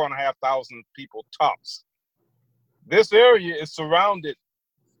 4,500 people tops. This area is surrounded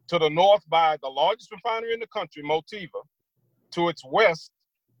to the north by the largest refinery in the country, Motiva, to its west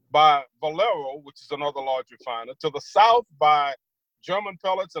by Valero, which is another large refiner, to the south by German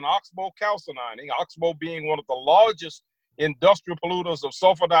pellets and Oxbow calcining, Oxbow being one of the largest industrial polluters of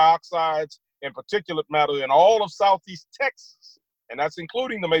sulfur dioxides and particulate matter in all of Southeast Texas, and that's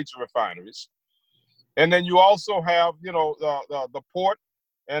including the major refineries. And then you also have, the port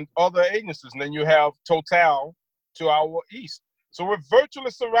and other agencies, and then you have Total to our east. So we're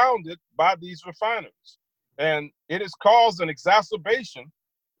virtually surrounded by these refineries, and it has caused an exacerbation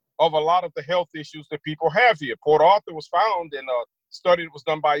of a lot of the health issues that people have here. Port Arthur was found in a study that was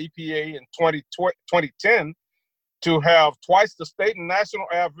done by EPA in 2010 to have twice the state and national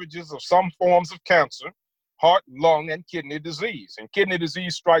averages of some forms of cancer, heart, lung, and kidney disease. And kidney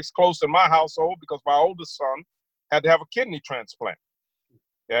disease strikes close in my household because my oldest son had to have a kidney transplant.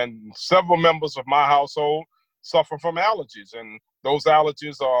 And several members of my household suffer from allergies, and those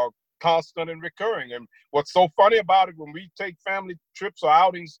allergies are constant and recurring. And what's so funny about it, when we take family trips or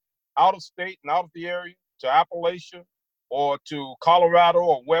outings out of state and out of the area to Appalachia or to Colorado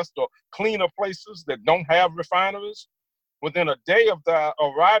or west or cleaner places that don't have refineries, within a day of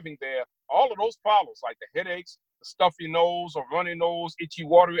arriving there, all of those problems like the headaches, the stuffy nose or runny nose, itchy,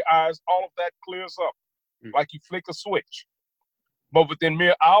 watery eyes, all of that clears up like you flick a switch. But within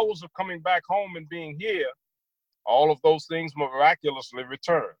mere hours of coming back home and being here, all of those things miraculously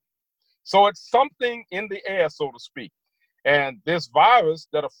return. So it's something in the air, so to speak. And this virus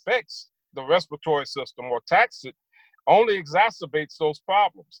that affects the respiratory system or tax it only exacerbates those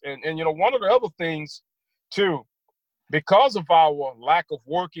problems. And you know, one of the other things too, because of our lack of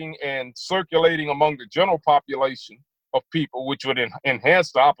working and circulating among the general population of people, which would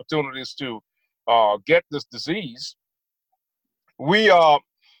enhance the opportunities to get this disease, we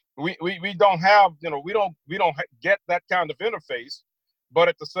don't have, you know, we don't get that kind of interface, but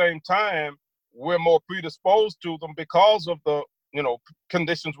at the same time, we're more predisposed to them because of the, you know,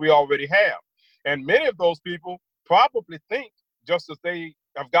 conditions we already have. And many of those people probably think, just as they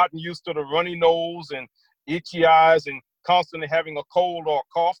have gotten used to the runny nose and itchy eyes and constantly having a cold or a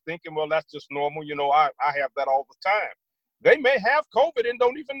cough, thinking, well, that's just normal. You know, I have that all the time. They may have COVID and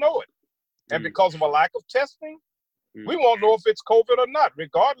don't even know it. And because of a lack of testing, we won't know if it's COVID or not,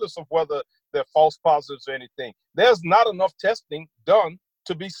 regardless of whether they're false positives or anything. There's not enough testing done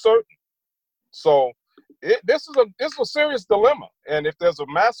to be certain. So this is a serious dilemma. And if there's a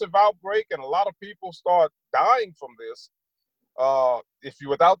massive outbreak and a lot of people start dying from this, if you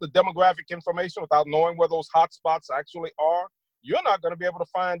without the demographic information, without knowing where those hot spots actually are, you're not going to be able to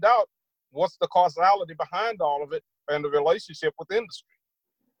find out what's the causality behind all of it and the relationship with industry.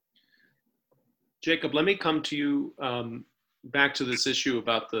 Jacob, let me come to you back to this issue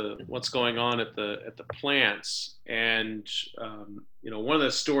about what's going on at the plants. And you know, one of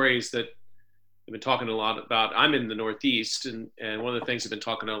the stories that I've been talking a lot about, I'm in the Northeast, and one of the things I've been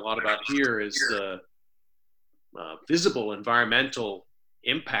talking a lot about here is the visible environmental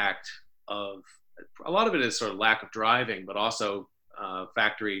impact of, a lot of it is sort of lack of driving, but also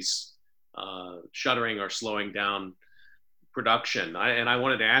factories shuttering or slowing down production. I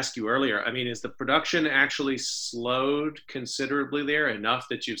wanted to ask you earlier, I mean, is the production actually slowed considerably there, enough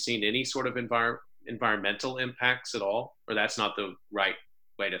that you've seen any sort of environmental impacts at all? Or that's not the right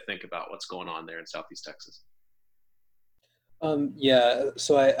way to think about what's going on there in Southeast Texas? Yeah,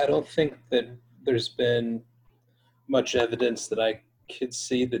 so I don't think that there's been much evidence that I could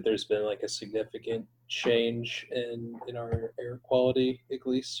see that there's been like a significant change in our air quality, at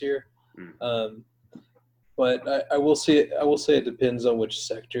least here. But I will say it depends on which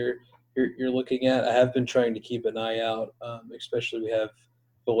sector you're looking at. I have been trying to keep an eye out, especially we have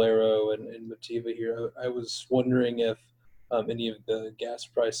Valero and Motiva here. I was wondering if any of the gas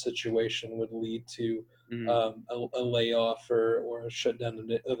price situation would lead to a layoff or a shutdown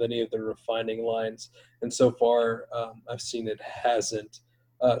of any of the refining lines. And so far, I've seen it hasn't.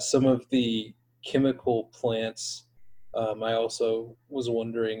 Some of the chemical plants, I also was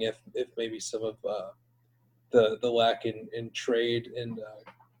wondering if maybe some of the lack in trade and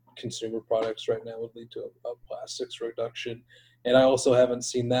consumer products right now would lead to a plastics reduction. And I also haven't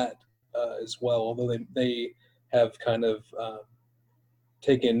seen that as well, although they have kind of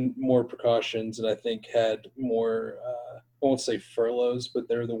taken more precautions and I think had more, I won't say furloughs, but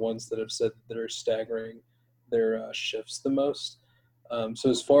they're the ones that have said that are staggering their shifts the most. So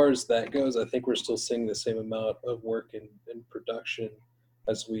as far as that goes, I think we're still seeing the same amount of work in production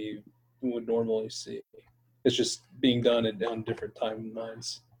as we would normally see. It's just being done on different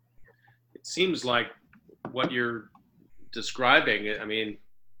timelines. It seems like what you're describing, I mean,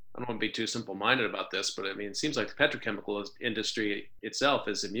 I don't want to be too simple-minded about this, but I mean, it seems like the petrochemical industry itself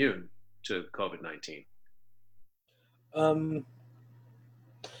is immune to COVID-19.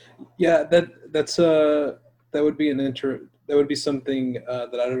 Yeah, that would be something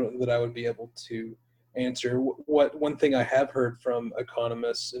that I don't know that I would be able to answer. One thing I have heard from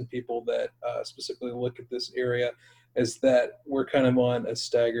economists and people that specifically look at this area is that we're kind of on a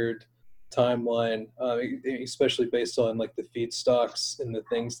staggered timeline, especially based on like the feedstocks and the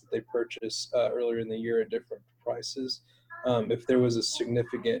things that they purchase earlier in the year at different prices. If there was a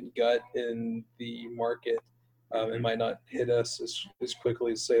significant gut in the market, it might not hit us as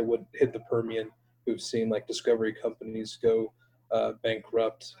quickly as say it would hit the Permian. We've seen like discovery companies go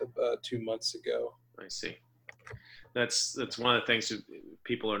bankrupt 2 months ago. I see. That's one of the things that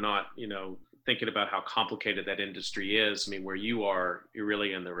people are not, thinking about how complicated that industry is. I mean, where you are, you're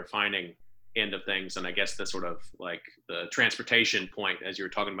really in the refining end of things. And I guess the sort of like the transportation point, as you were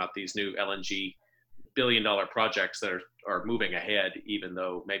talking about these new LNG billion-dollar projects that are moving ahead, even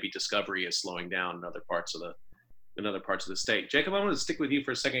though maybe discovery is slowing down in other parts of the state. Jacob, I want to stick with you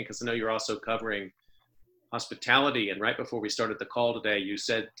for a second because I know you're also covering hospitality. And right before we started the call today, you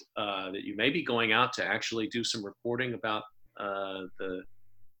said that you may be going out to actually do some reporting about the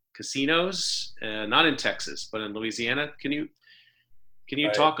casinos, not in Texas, but in Louisiana. Can you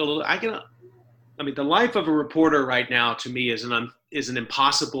talk a little? I mean, the life of a reporter right now to me is an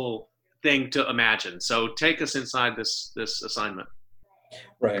impossible thing to imagine. So take us inside this assignment.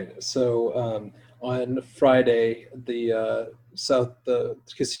 Right. So on Friday, the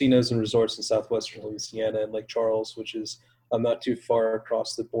casinos and resorts in southwestern Louisiana and Lake Charles, which is not too far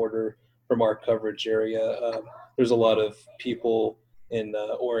across the border from our coverage area, there's a lot of people in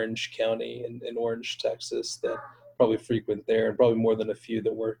Orange County and Orange, Texas, that probably frequent there, and probably more than a few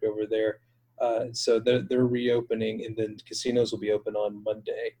that work over there. So they're reopening, and then casinos will be open on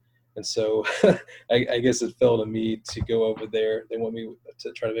Monday. And so I guess it fell to me to go over there. They want me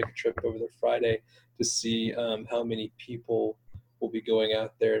to try to make a trip over there Friday to see how many people will be going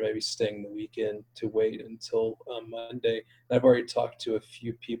out there and maybe staying the weekend to wait until Monday. And I've already talked to a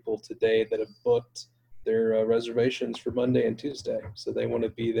few people today that have booked their reservations for Monday and Tuesday. So they want to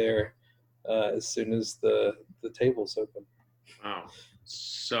be there as soon as the tables open. Wow.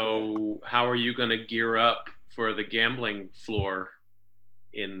 So how are you going to gear up for the gambling floor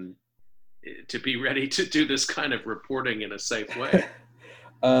in to be ready to do this kind of reporting in a safe way?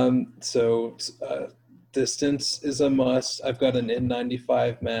 So distance is a must. I've got an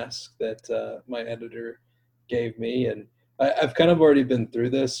N95 mask that my editor gave me, and I've kind of already been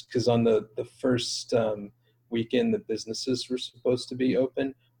through this because on the first weekend the businesses were supposed to be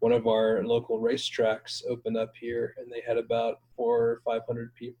open. One of our local racetracks opened up here, and they had about 400 or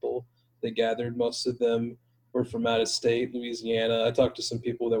 500 people. They gathered. Most of them were from out of state, Louisiana. I talked to some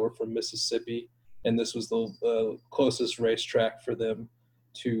people that were from Mississippi, and this was the closest racetrack for them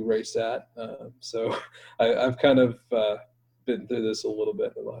to race at. So I've kind of been through this a little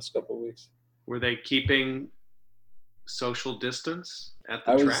bit in the last couple of weeks. Were they keeping social distance at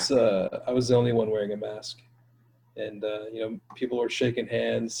the I track? was the only one wearing a mask, and people were shaking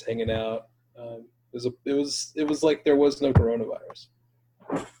hands, hanging out. It was like there was no coronavirus.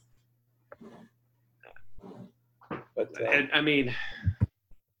 But And, I mean,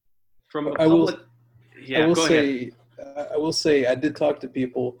 from a I will- public, yeah, go ahead. I will say I did talk to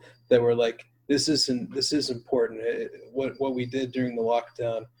people that were like, this is important. What we did during the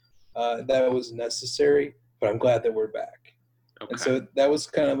lockdown, that was necessary, but I'm glad that we're back. Okay. And so that was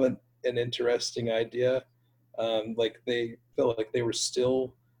kind of an interesting idea. Like they felt like they were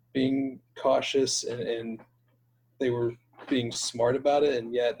still being cautious and they were being smart about it,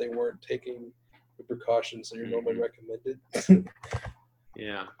 and yet they weren't taking the precautions that are normally recommended.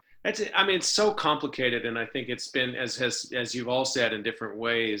 Yeah. I mean, it's so complicated, and I think it's been, as you've all said in different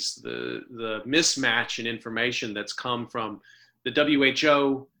ways, the mismatch in information that's come from the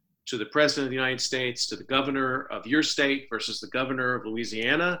WHO to the President of the United States to the governor of your state versus the governor of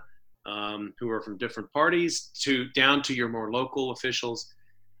Louisiana, who are from different parties, down to your more local officials.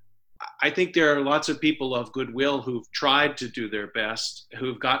 I think there are lots of people of goodwill who've tried to do their best,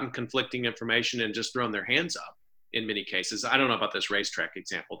 who've gotten conflicting information and just thrown their hands up in many cases. I don't know about this racetrack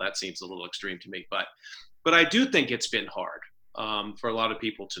example. That seems a little extreme to me, but I do think it's been hard for a lot of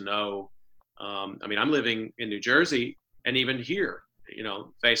people to know. I mean, I'm living in New Jersey, and even here,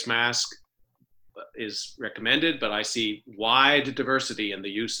 face mask is recommended, but I see wide diversity in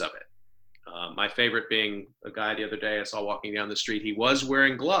the use of it. My favorite being a guy the other day I saw walking down the street. He was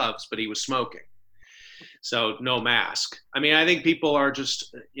wearing gloves, but he was smoking. So no mask. I mean, I think people are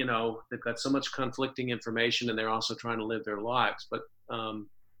just, they've got so much conflicting information and they're also trying to live their lives. But I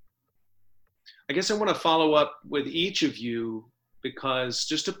guess I want to follow up with each of you because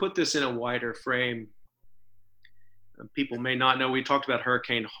just to put this in a wider frame, people may not know, we talked about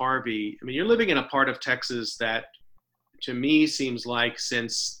Hurricane Harvey. I mean, you're living in a part of Texas that to me seems like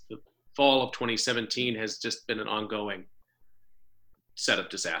since the fall of 2017 has just been an ongoing set of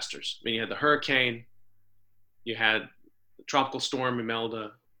disasters. I mean, you had the hurricane, you had the tropical storm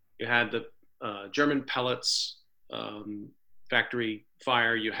Imelda, you had the German pellets factory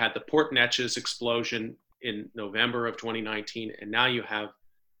fire, you had the Port Neches explosion in November of 2019, and now you have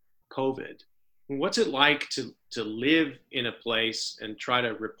COVID. What's it like to live in a place and try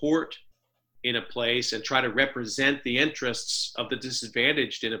to report in a place and try to represent the interests of the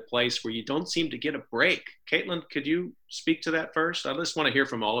disadvantaged in a place where you don't seem to get a break? Caitlin, could you speak to that first? I just want to hear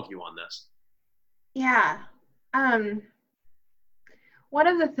from all of you on this. Yeah. One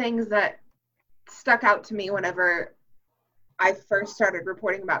of the things that stuck out to me whenever I first started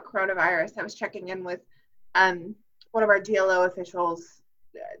reporting about coronavirus, I was checking in with one of our DLO officials,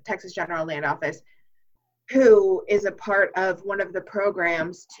 Texas General Land Office, who is a part of one of the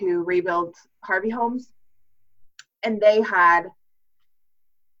programs to rebuild Harvey homes. And they had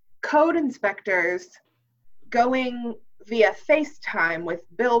code inspectors going via FaceTime with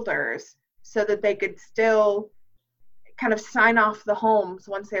builders so that they could still kind of sign off the homes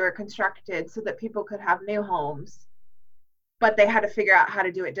once they were constructed so that people could have new homes. But they had to figure out how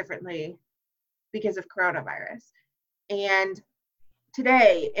to do it differently because of coronavirus. And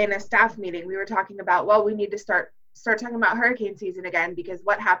today in a staff meeting, we were talking about, well, we need to start talking about hurricane season again, because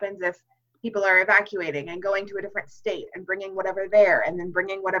what happens if people are evacuating and going to a different state and bringing whatever there and then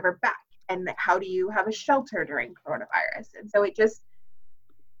bringing whatever back? And how do you have a shelter during coronavirus? And so it just,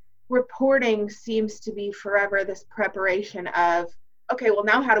 reporting seems to be forever this preparation of, okay, well,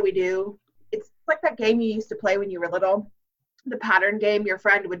 now how do we do? It's like that game you used to play when you were little, the pattern game. Your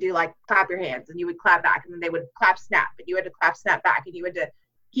friend would do like clap your hands and you would clap back, and then they would clap snap, but you had to clap snap back, and you had to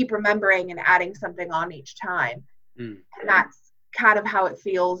keep remembering and adding something on each time. And that's kind of how it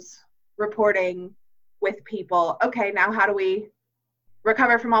feels reporting with people. Okay, now how do we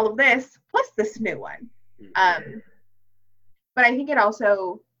recover from all of this plus this new one? But I think it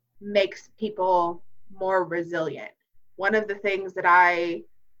also makes people more resilient. One of the things that I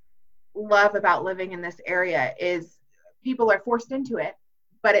love about living in this area is people are forced into it,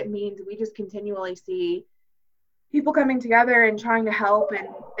 but it means we just continually see people coming together and trying to help, and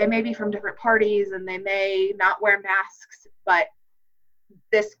they may be from different parties and they may not wear masks, but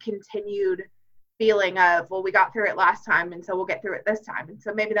this continued feeling of, well, we got through it last time, and so we'll get through it this time. And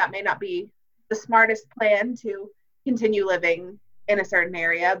so maybe that may not be the smartest plan to continue living in a certain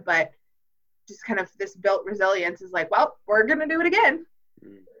area, but just kind of this built resilience is like, well, we're going to do it again.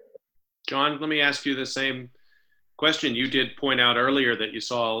 John, let me ask you the same question. You did point out earlier that you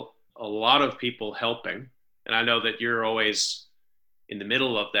saw a lot of people helping, and I know that you're always in the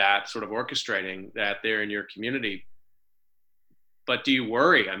middle of that, sort of orchestrating that there in your community. But do you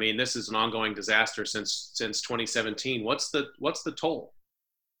worry? I mean, this is an ongoing disaster since 2017. What's the toll?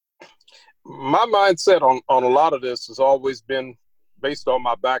 My mindset on a lot of this has always been based on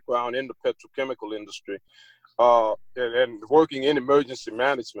my background in the petrochemical industry and working in emergency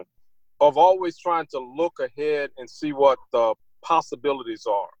management, of always trying to look ahead and see what the possibilities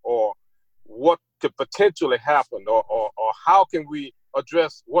are, or what could potentially happen, or how can we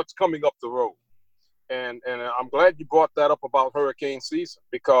address what's coming up the road. And I'm glad you brought that up about hurricane season,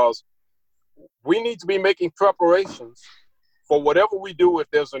 because we need to be making preparations for whatever we do. If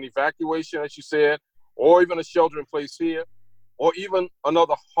there's an evacuation, as you said, or even a shelter in place here, or even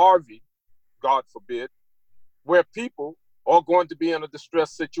another Harvey, God forbid, where people are going to be in a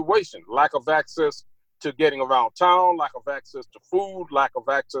distressed situation, lack of access to getting around town, lack of access to food, lack of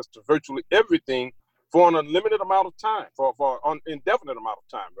access to virtually everything for an unlimited amount of time, for an indefinite amount of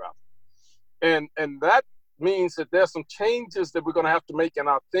time, rather. And that means that there's some changes that we're going to have to make in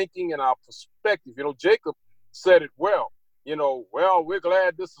our thinking and our perspective. You know, Jacob said it well. You know, well, we're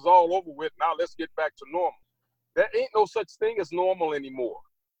glad this is all over with. Now let's get back to normal. There ain't no such thing as normal anymore.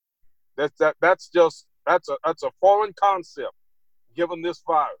 That's a foreign concept, given this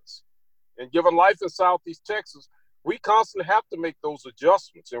virus. And given life in Southeast Texas, we constantly have to make those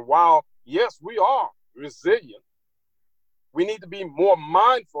adjustments. And while, yes, we are resilient, we need to be more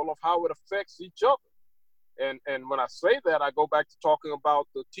mindful of how it affects each other. And when I say that, I go back to talking about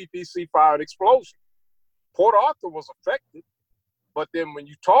the TPC fire and explosion. Port Arthur was affected, but then when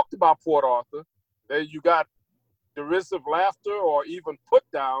you talked about Port Arthur, there you got derisive laughter or even put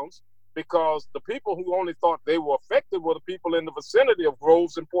downs, because the people who only thought they were affected were the people in the vicinity of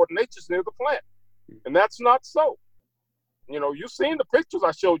groves and Port Neches near the plant. And that's not so. You know, you've seen the pictures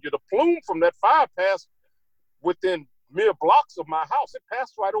I showed you. The plume from that fire passed within mere blocks of my house. It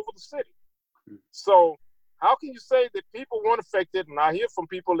passed right over the city. So how can you say that people weren't affected? And I hear from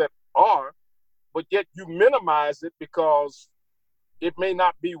people that are, but yet you minimize it because it may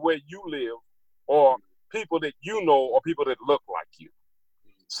not be where you live, or people that you know, or people that look like you.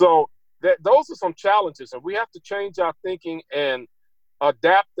 So those are some challenges, and we have to change our thinking and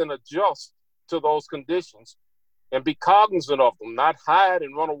adapt and adjust to those conditions and be cognizant of them, not hide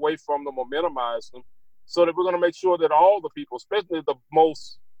and run away from them or minimize them, so that we're going to make sure that all the people, especially the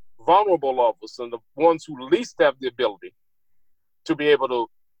most vulnerable of us and the ones who least have the ability to be able to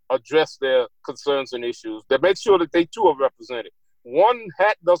address their concerns and issues, that make sure that they too are represented. One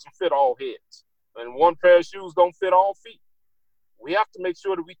hat doesn't fit all heads, and one pair of shoes don't fit all feet. We have to make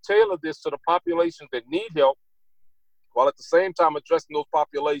sure that we tailor this to the populations that need help, while at the same time addressing those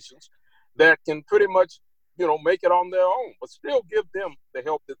populations that can pretty much, you know, make it on their own, but still give them the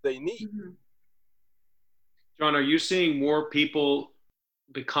help that they need. Mm-hmm. John, are you seeing more people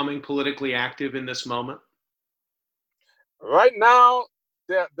becoming politically active in this moment? Right now,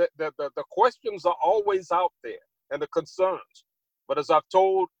 the questions are always out there, and the concerns. But as I've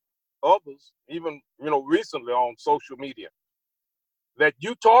told others, even, you know, recently on social media, that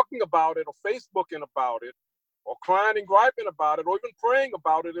you talking about it or Facebooking about it or crying and griping about it or even praying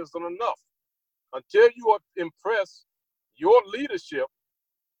about it isn't enough. Until you impress your leadership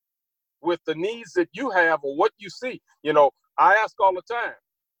with the needs that you have or what you see. You know, I ask all the time,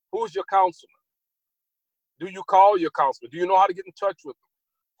 who's your counselor? Do you call your counselor? Do you know how to get in touch with them?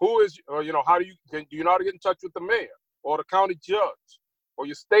 Who is, how do you know how to get in touch with the mayor or the county judge or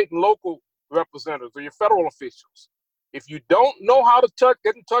your state and local representatives or your federal officials? If you don't know how to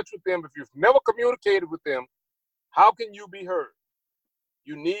get in touch with them, if you've never communicated with them, how can you be heard?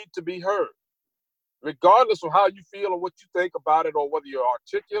 You need to be heard, regardless of how you feel or what you think about it, or whether you're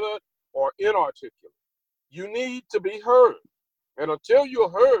articulate or inarticulate. You need to be heard. And until you're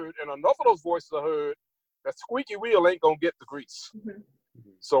heard, and enough of those voices are heard, that squeaky wheel ain't gonna get the grease. Mm-hmm.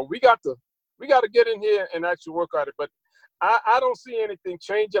 So we got to get in here and actually work at it. But I don't see anything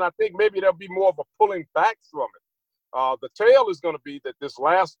changing. I think maybe there'll be more of a pulling back from it. The tail is going to be that this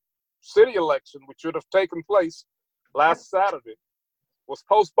last city election, which should have taken place last Saturday, was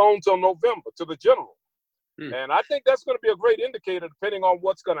postponed till November to the general. And I think that's going to be a great indicator, depending on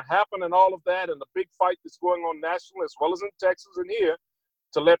what's going to happen and all of that, and the big fight that's going on nationally as well as in Texas and here,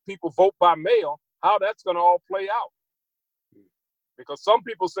 to let people vote by mail, how that's going to all play out. Because some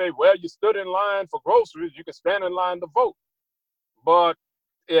people say, well, you stood in line for groceries, you can stand in line to vote. But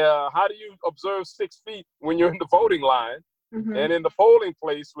how do you observe 6 feet when you're in the voting line and in the polling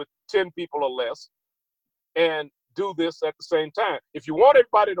place with 10 people or less and do this at the same time? If you want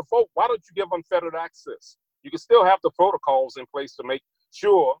everybody to vote, why don't you give unfettered access? You can still have the protocols in place to make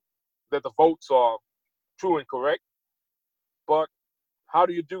sure that the votes are true and correct. But how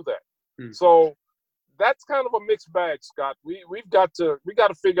do you do that? So that's kind of a mixed bag, Scott. We got to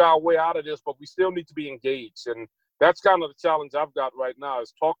figure our way out of this, but we still need to be engaged. And that's kind of the challenge I've got right now,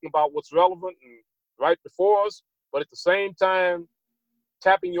 is talking about what's relevant and right before us, but at the same time,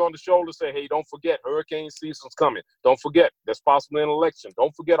 tapping you on the shoulder, say, hey, don't forget, hurricane season's coming. Don't forget, there's possibly an election.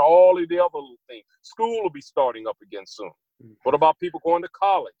 Don't forget all of the other little things. School will be starting up again soon. What about people going to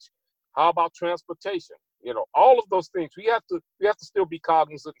college? How about transportation? All of those things. We have to still be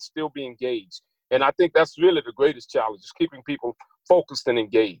cognizant and still be engaged. And I think that's really the greatest challenge, is keeping people focused and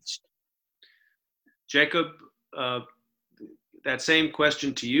engaged. Jacob, that same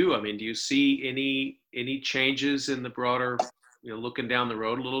question to you. I mean, do you see any changes in the broader, looking down the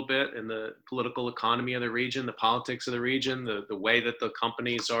road a little bit, in the political economy of the region, the politics of the region, the way that the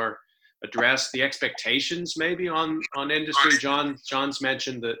companies are addressed, the expectations maybe on industry? John's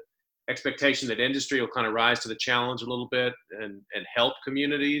mentioned the expectation that industry will kind of rise to the challenge a little bit and help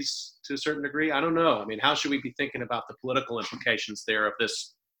communities to a certain degree. I don't know. I mean, how should we be thinking about the political implications there of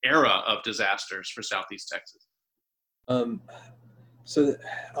this era of disasters for Southeast Texas? So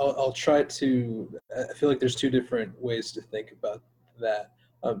I'll try to, I feel like there's two different ways to think about that.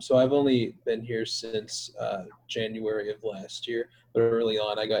 So I've only been here since January of last year, but early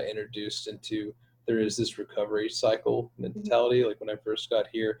on I got introduced into, there is this recovery cycle mentality. Like when I first got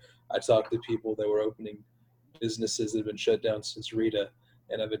here, I talked to people that were opening businesses that have been shut down since Rita,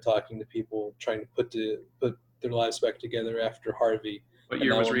 and I've been talking to people trying to put their lives back together after Harvey. What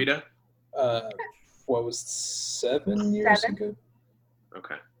year was Rita? What was 7 years ago?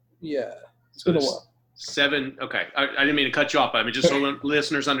 Okay. Yeah, it's So been a while. 7. Okay. I didn't mean to cut you off. I mean, just so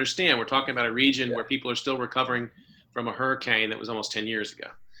listeners understand, we're talking about a region where people are still recovering from a hurricane that was almost 10 years ago.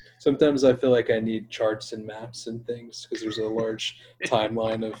 Sometimes I feel like I need charts and maps and things, because there's a large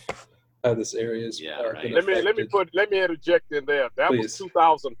timeline of how this area is. Right. Let me interject in there. That Please. was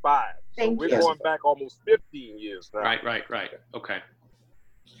 2005. Thank so we're you. going back almost 15 years now. Right. Okay.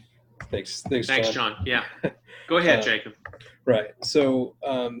 Thanks, John. Yeah. Go ahead, Jacob. Right. So,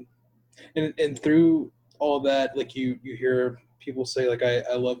 and through all that, like you hear people say, like,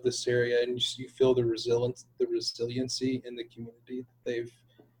 I love this area, and you feel the resiliency in the community that they've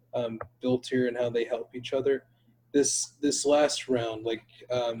built here and how they help each other. This last round, like,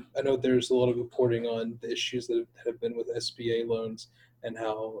 I know there's a lot of reporting on the issues that have been with SBA loans and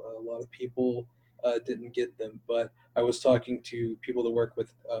how a lot of people didn't get them. But I was talking to people that work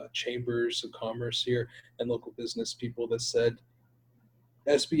with chambers of commerce here and local business people that said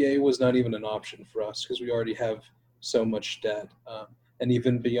SBA was not even an option for us because we already have so much debt. And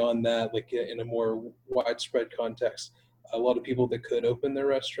even beyond that, like in a more widespread context, a lot of people that could open their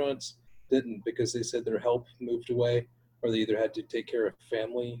restaurants didn't, because they said their help moved away, or they either had to take care of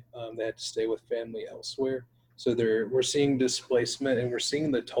family, they had to stay with family elsewhere. So we're seeing displacement, and we're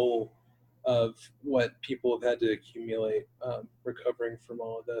seeing the toll of what people have had to accumulate recovering from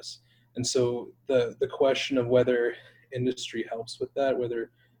all of this. And so the question of whether industry helps with that,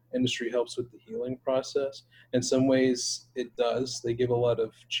 whether industry helps with the healing process, in some ways it does. They give a lot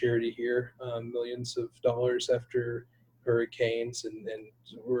of charity here, millions of dollars after hurricanes, and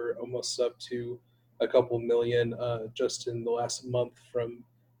we're almost up to a couple million just in the last month from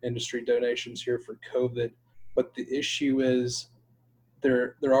industry donations here for COVID. but the issue is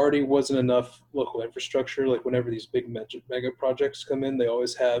there already wasn't enough local infrastructure. Like whenever these big mega projects come in, they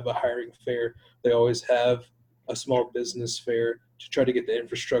always have a hiring fair. They always have a small business fair to try to get the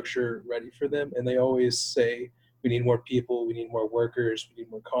infrastructure ready for them. And they always say, we need more people, we need more workers, we need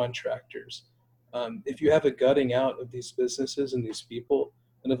more contractors. If you have a gutting out of these businesses and these people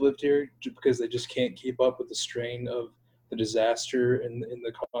that have lived here because they just can't keep up with the strain of the disaster and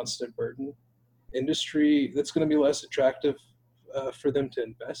the constant burden, industry, that's going to be less attractive for them to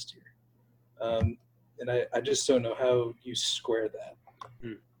invest here. And I just don't know how you square that.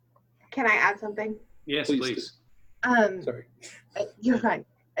 Can I add something? Yes, Please please. Sorry. You're fine.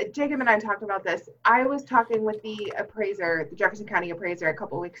 Jacob and I talked about this. I was talking with the appraiser, the Jefferson County appraiser, a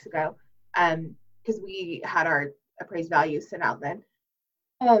couple weeks ago, because we had our appraised values sent out then.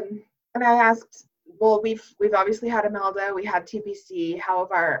 And I asked, well, we've obviously had Imelda, we had TPC. How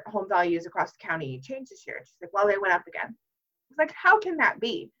have our home values across the county changed this year? She's like, well, they went up again. I was like, how can that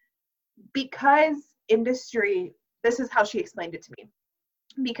be? Because industry, this is how she explained it to me.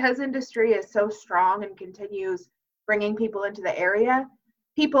 Because industry is so strong and continues bringing people into the area,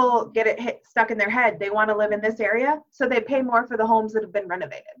 people get it stuck in their head. They want to live in this area, so they pay more for the homes that have been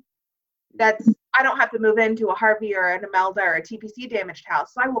renovated. I don't have to move into a Harvey or an Imelda or a TPC damaged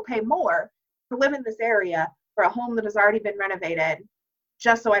house, so I will pay more to live in this area for a home that has already been renovated,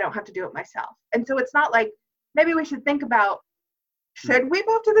 just so I don't have to do it myself. And so it's not like, maybe we should think about, should we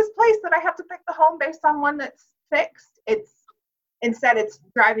move to this place that I have to pick the home based on one that's fixed? Instead it's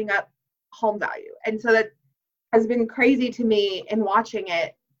driving up home value. And so that has been crazy to me in watching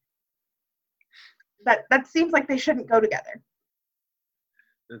it. That seems like they shouldn't go together.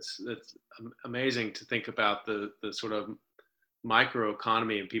 That's amazing to think about the sort of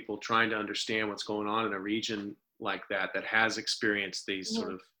microeconomy and people trying to understand what's going on in a region like that has experienced these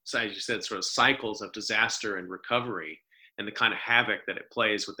sort of, as you said, sort of cycles of disaster and recovery, and the kind of havoc that it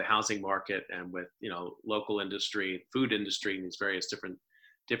plays with the housing market and with, local industry, food industry, and these various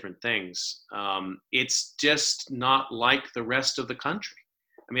different things. It's just not like the rest of the country.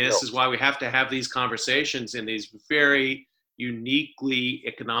 I mean, this is why we have to have these conversations in these very uniquely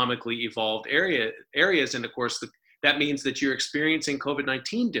economically evolved areas. And of course, that means that you're experiencing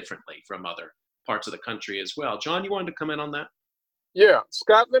COVID-19 differently from other parts of the country as well. John, you wanted to comment on that? Yeah,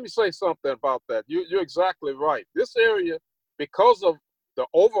 Scott, let me say something about that. You're exactly right. This area, because of the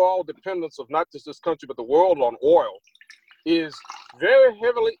overall dependence of not just this country, but the world on oil, is very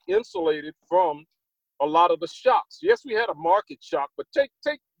heavily insulated from a lot of the shocks. Yes, we had a market shock, but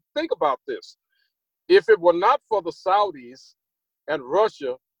think about this. If it were not for the Saudis and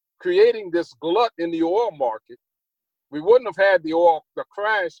Russia creating this glut in the oil market, we wouldn't have had the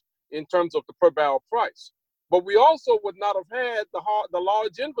crash in terms of the per barrel price. But we also would not have had the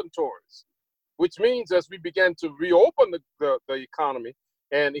large inventories, which means as we begin to reopen the economy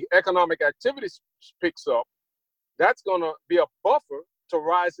and the economic activity picks up, that's going to be a buffer to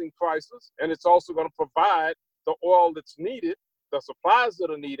rising prices, and it's also going to provide the oil that's needed, the supplies that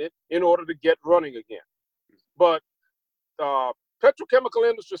are needed in order to get running again. But petrochemical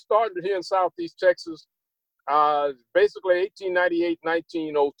industry started here in Southeast Texas, basically 1898,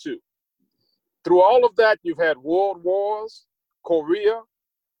 1902. Through all of that, you've had world wars, Korea,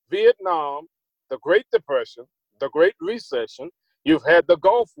 Vietnam, the Great Depression, the Great Recession. You've had the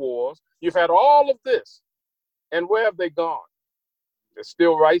Gulf Wars. You've had all of this. And where have they gone? They're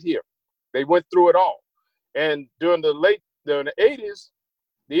still right here. They went through it all. And during the 80s,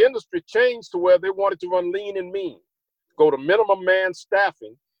 the industry changed to where they wanted to run lean and mean, go to minimum man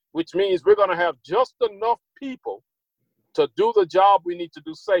staffing, which means we're going to have just enough people to do the job we need to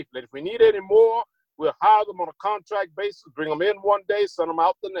do safely. If we need any more, we'll hire them on a contract basis, bring them in one day, send them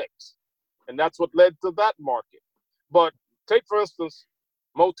out the next. And that's what led to that market. But take, for instance,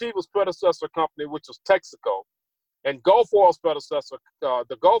 Motiva's predecessor company, which was Texaco, and Gulf Oil's predecessor,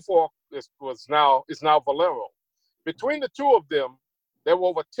 the Gulf Oil is now Valero. Between the two of them, there were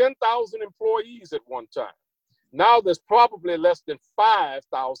over 10,000 employees at one time. Now there's probably less than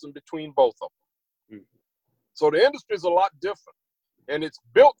 5,000 between both of them. Mm-hmm. So the industry is a lot different, and it's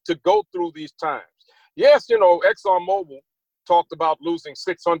built to go through these times. Yes, ExxonMobil talked about losing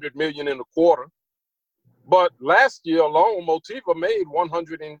 $600 million in a quarter, but last year alone, Motiva made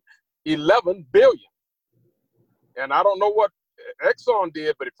 $111 billion. And I don't know what Exxon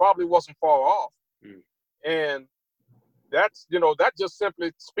did, but it probably wasn't far off. Mm. And that's, that just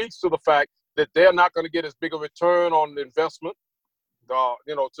simply speaks to the fact that they're not going to get as big a return on the investment,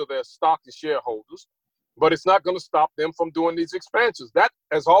 to their stock and shareholders. But it's not going to stop them from doing these expansions. That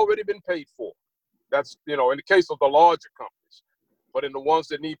has already been paid for. That's, in the case of the larger companies. But in the ones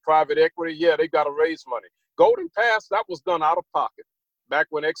that need private equity, yeah, they got to raise money. Golden Pass, that was done out of pocket back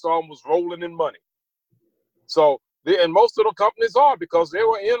when Exxon was rolling in money. So, and most of the companies are, because they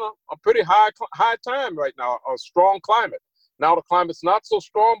were in a pretty high time right now, a strong climate. Now the climate's not so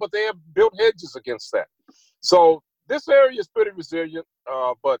strong, but they have built hedges against that. So this area is pretty resilient,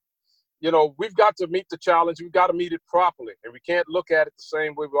 but we've got to meet the challenge. We've got to meet it properly, and we can't look at it the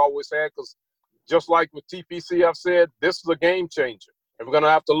same way we always had, because just like with TPC, I've said, this is a game changer, and we're going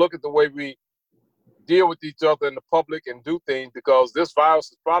to have to look at the way we deal with each other in the public and do things, because this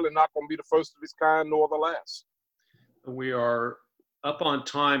virus is probably not going to be the first of its kind nor the last. We are up on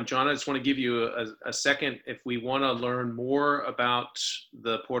time. John, I just want to give you a second. If we want to learn more about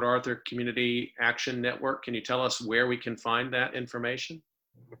the Port Arthur Community Action Network, can you tell us where we can find that information?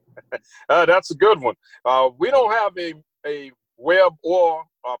 That's a good one. We don't have a web or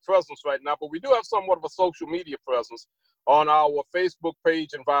presence right now, but we do have somewhat of a social media presence on our Facebook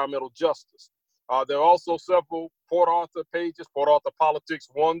page, Environmental Justice. There are also several Port Arthur pages, Port Arthur Politics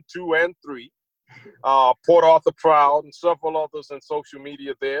 1, 2, and 3. Port Arthur Proud, and several others in social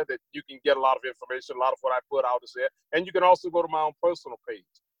media there that you can get a lot of information. A lot of what I put out is there. And you can also go to my own personal page.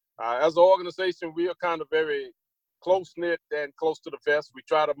 As an organization, we are kind of very close-knit and close to the vest. We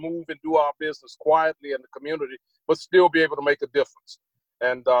try to move and do our business quietly in the community, but still be able to make a difference.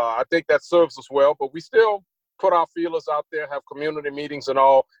 And I think that serves us well, but we still put our feelers out there, have community meetings and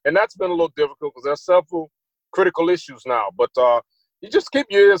all. And that's been a little difficult because there's several critical issues now, but you just keep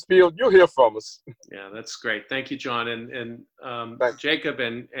your ears peeled. You'll hear from us. Yeah, that's great. Thank you, John. And Jacob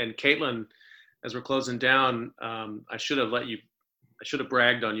and Caitlin, as we're closing down, I should have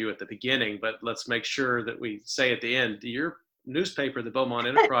bragged on you at the beginning, but let's make sure that we say at the end, your newspaper, the Beaumont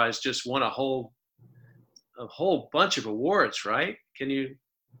Enterprise, just won a whole bunch of awards, right? Can you,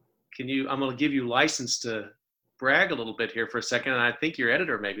 I'm going to give you license to brag a little bit here for a second. And I think your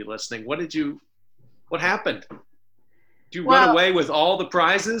editor may be listening. What happened? Did you run away with all the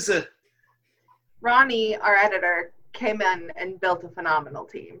prizes? Ronnie, our editor, came in and built a phenomenal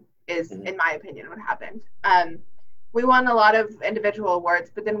team, in my opinion, what happened. We won a lot of individual awards,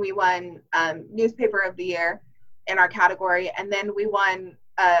 but then we won Newspaper of the Year in our category, and then we won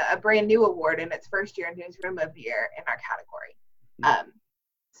a brand new award in its first year, Newsroom of the Year in our category.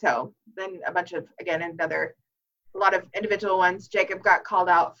 So then a bunch of, again, a lot of individual ones. Jacob got called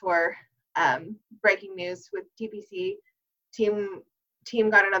out for breaking news with TPC. Team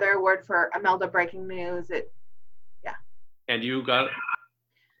got another award for Imelda Breaking News. And you got it?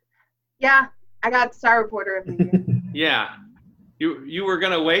 Yeah, I got Star Reporter of the Year. Yeah. You were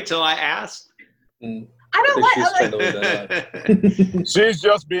going to wait till I asked? I don't like She's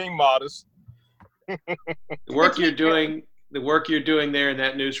just being modest. The work you're doing there in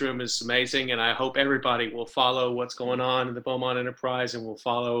that newsroom is amazing, and I hope everybody will follow what's going on in the Beaumont Enterprise, and will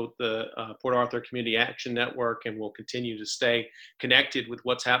follow the Port Arthur Community Action Network, and will continue to stay connected with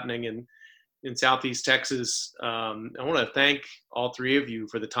what's happening in Southeast Texas. I want to thank all three of you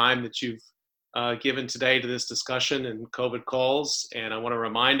for the time that you've given today to this discussion and COVID Calls, and I want to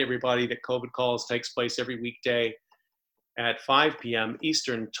remind everybody that COVID Calls takes place every weekday at 5 p.m.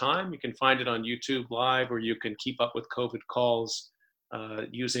 Eastern Time. You can find it on YouTube Live, or you can keep up with COVID Calls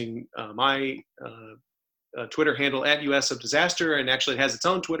using my Twitter handle at US of Disaster, and actually it has its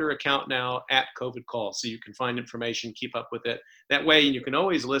own Twitter account now at COVID Calls. So you can find information, keep up with it. That way, you can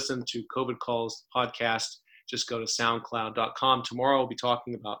always listen to COVID Calls podcast. Just go to soundcloud.com. Tomorrow we'll be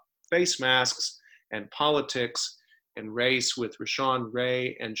talking about face masks and politics and race with Rashawn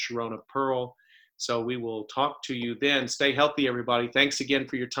Ray and Sharona Pearl. So we will talk to you then. Stay healthy, everybody. Thanks again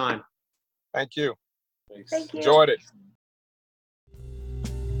for your time. Thank you. Thanks. Thank you. Enjoyed it.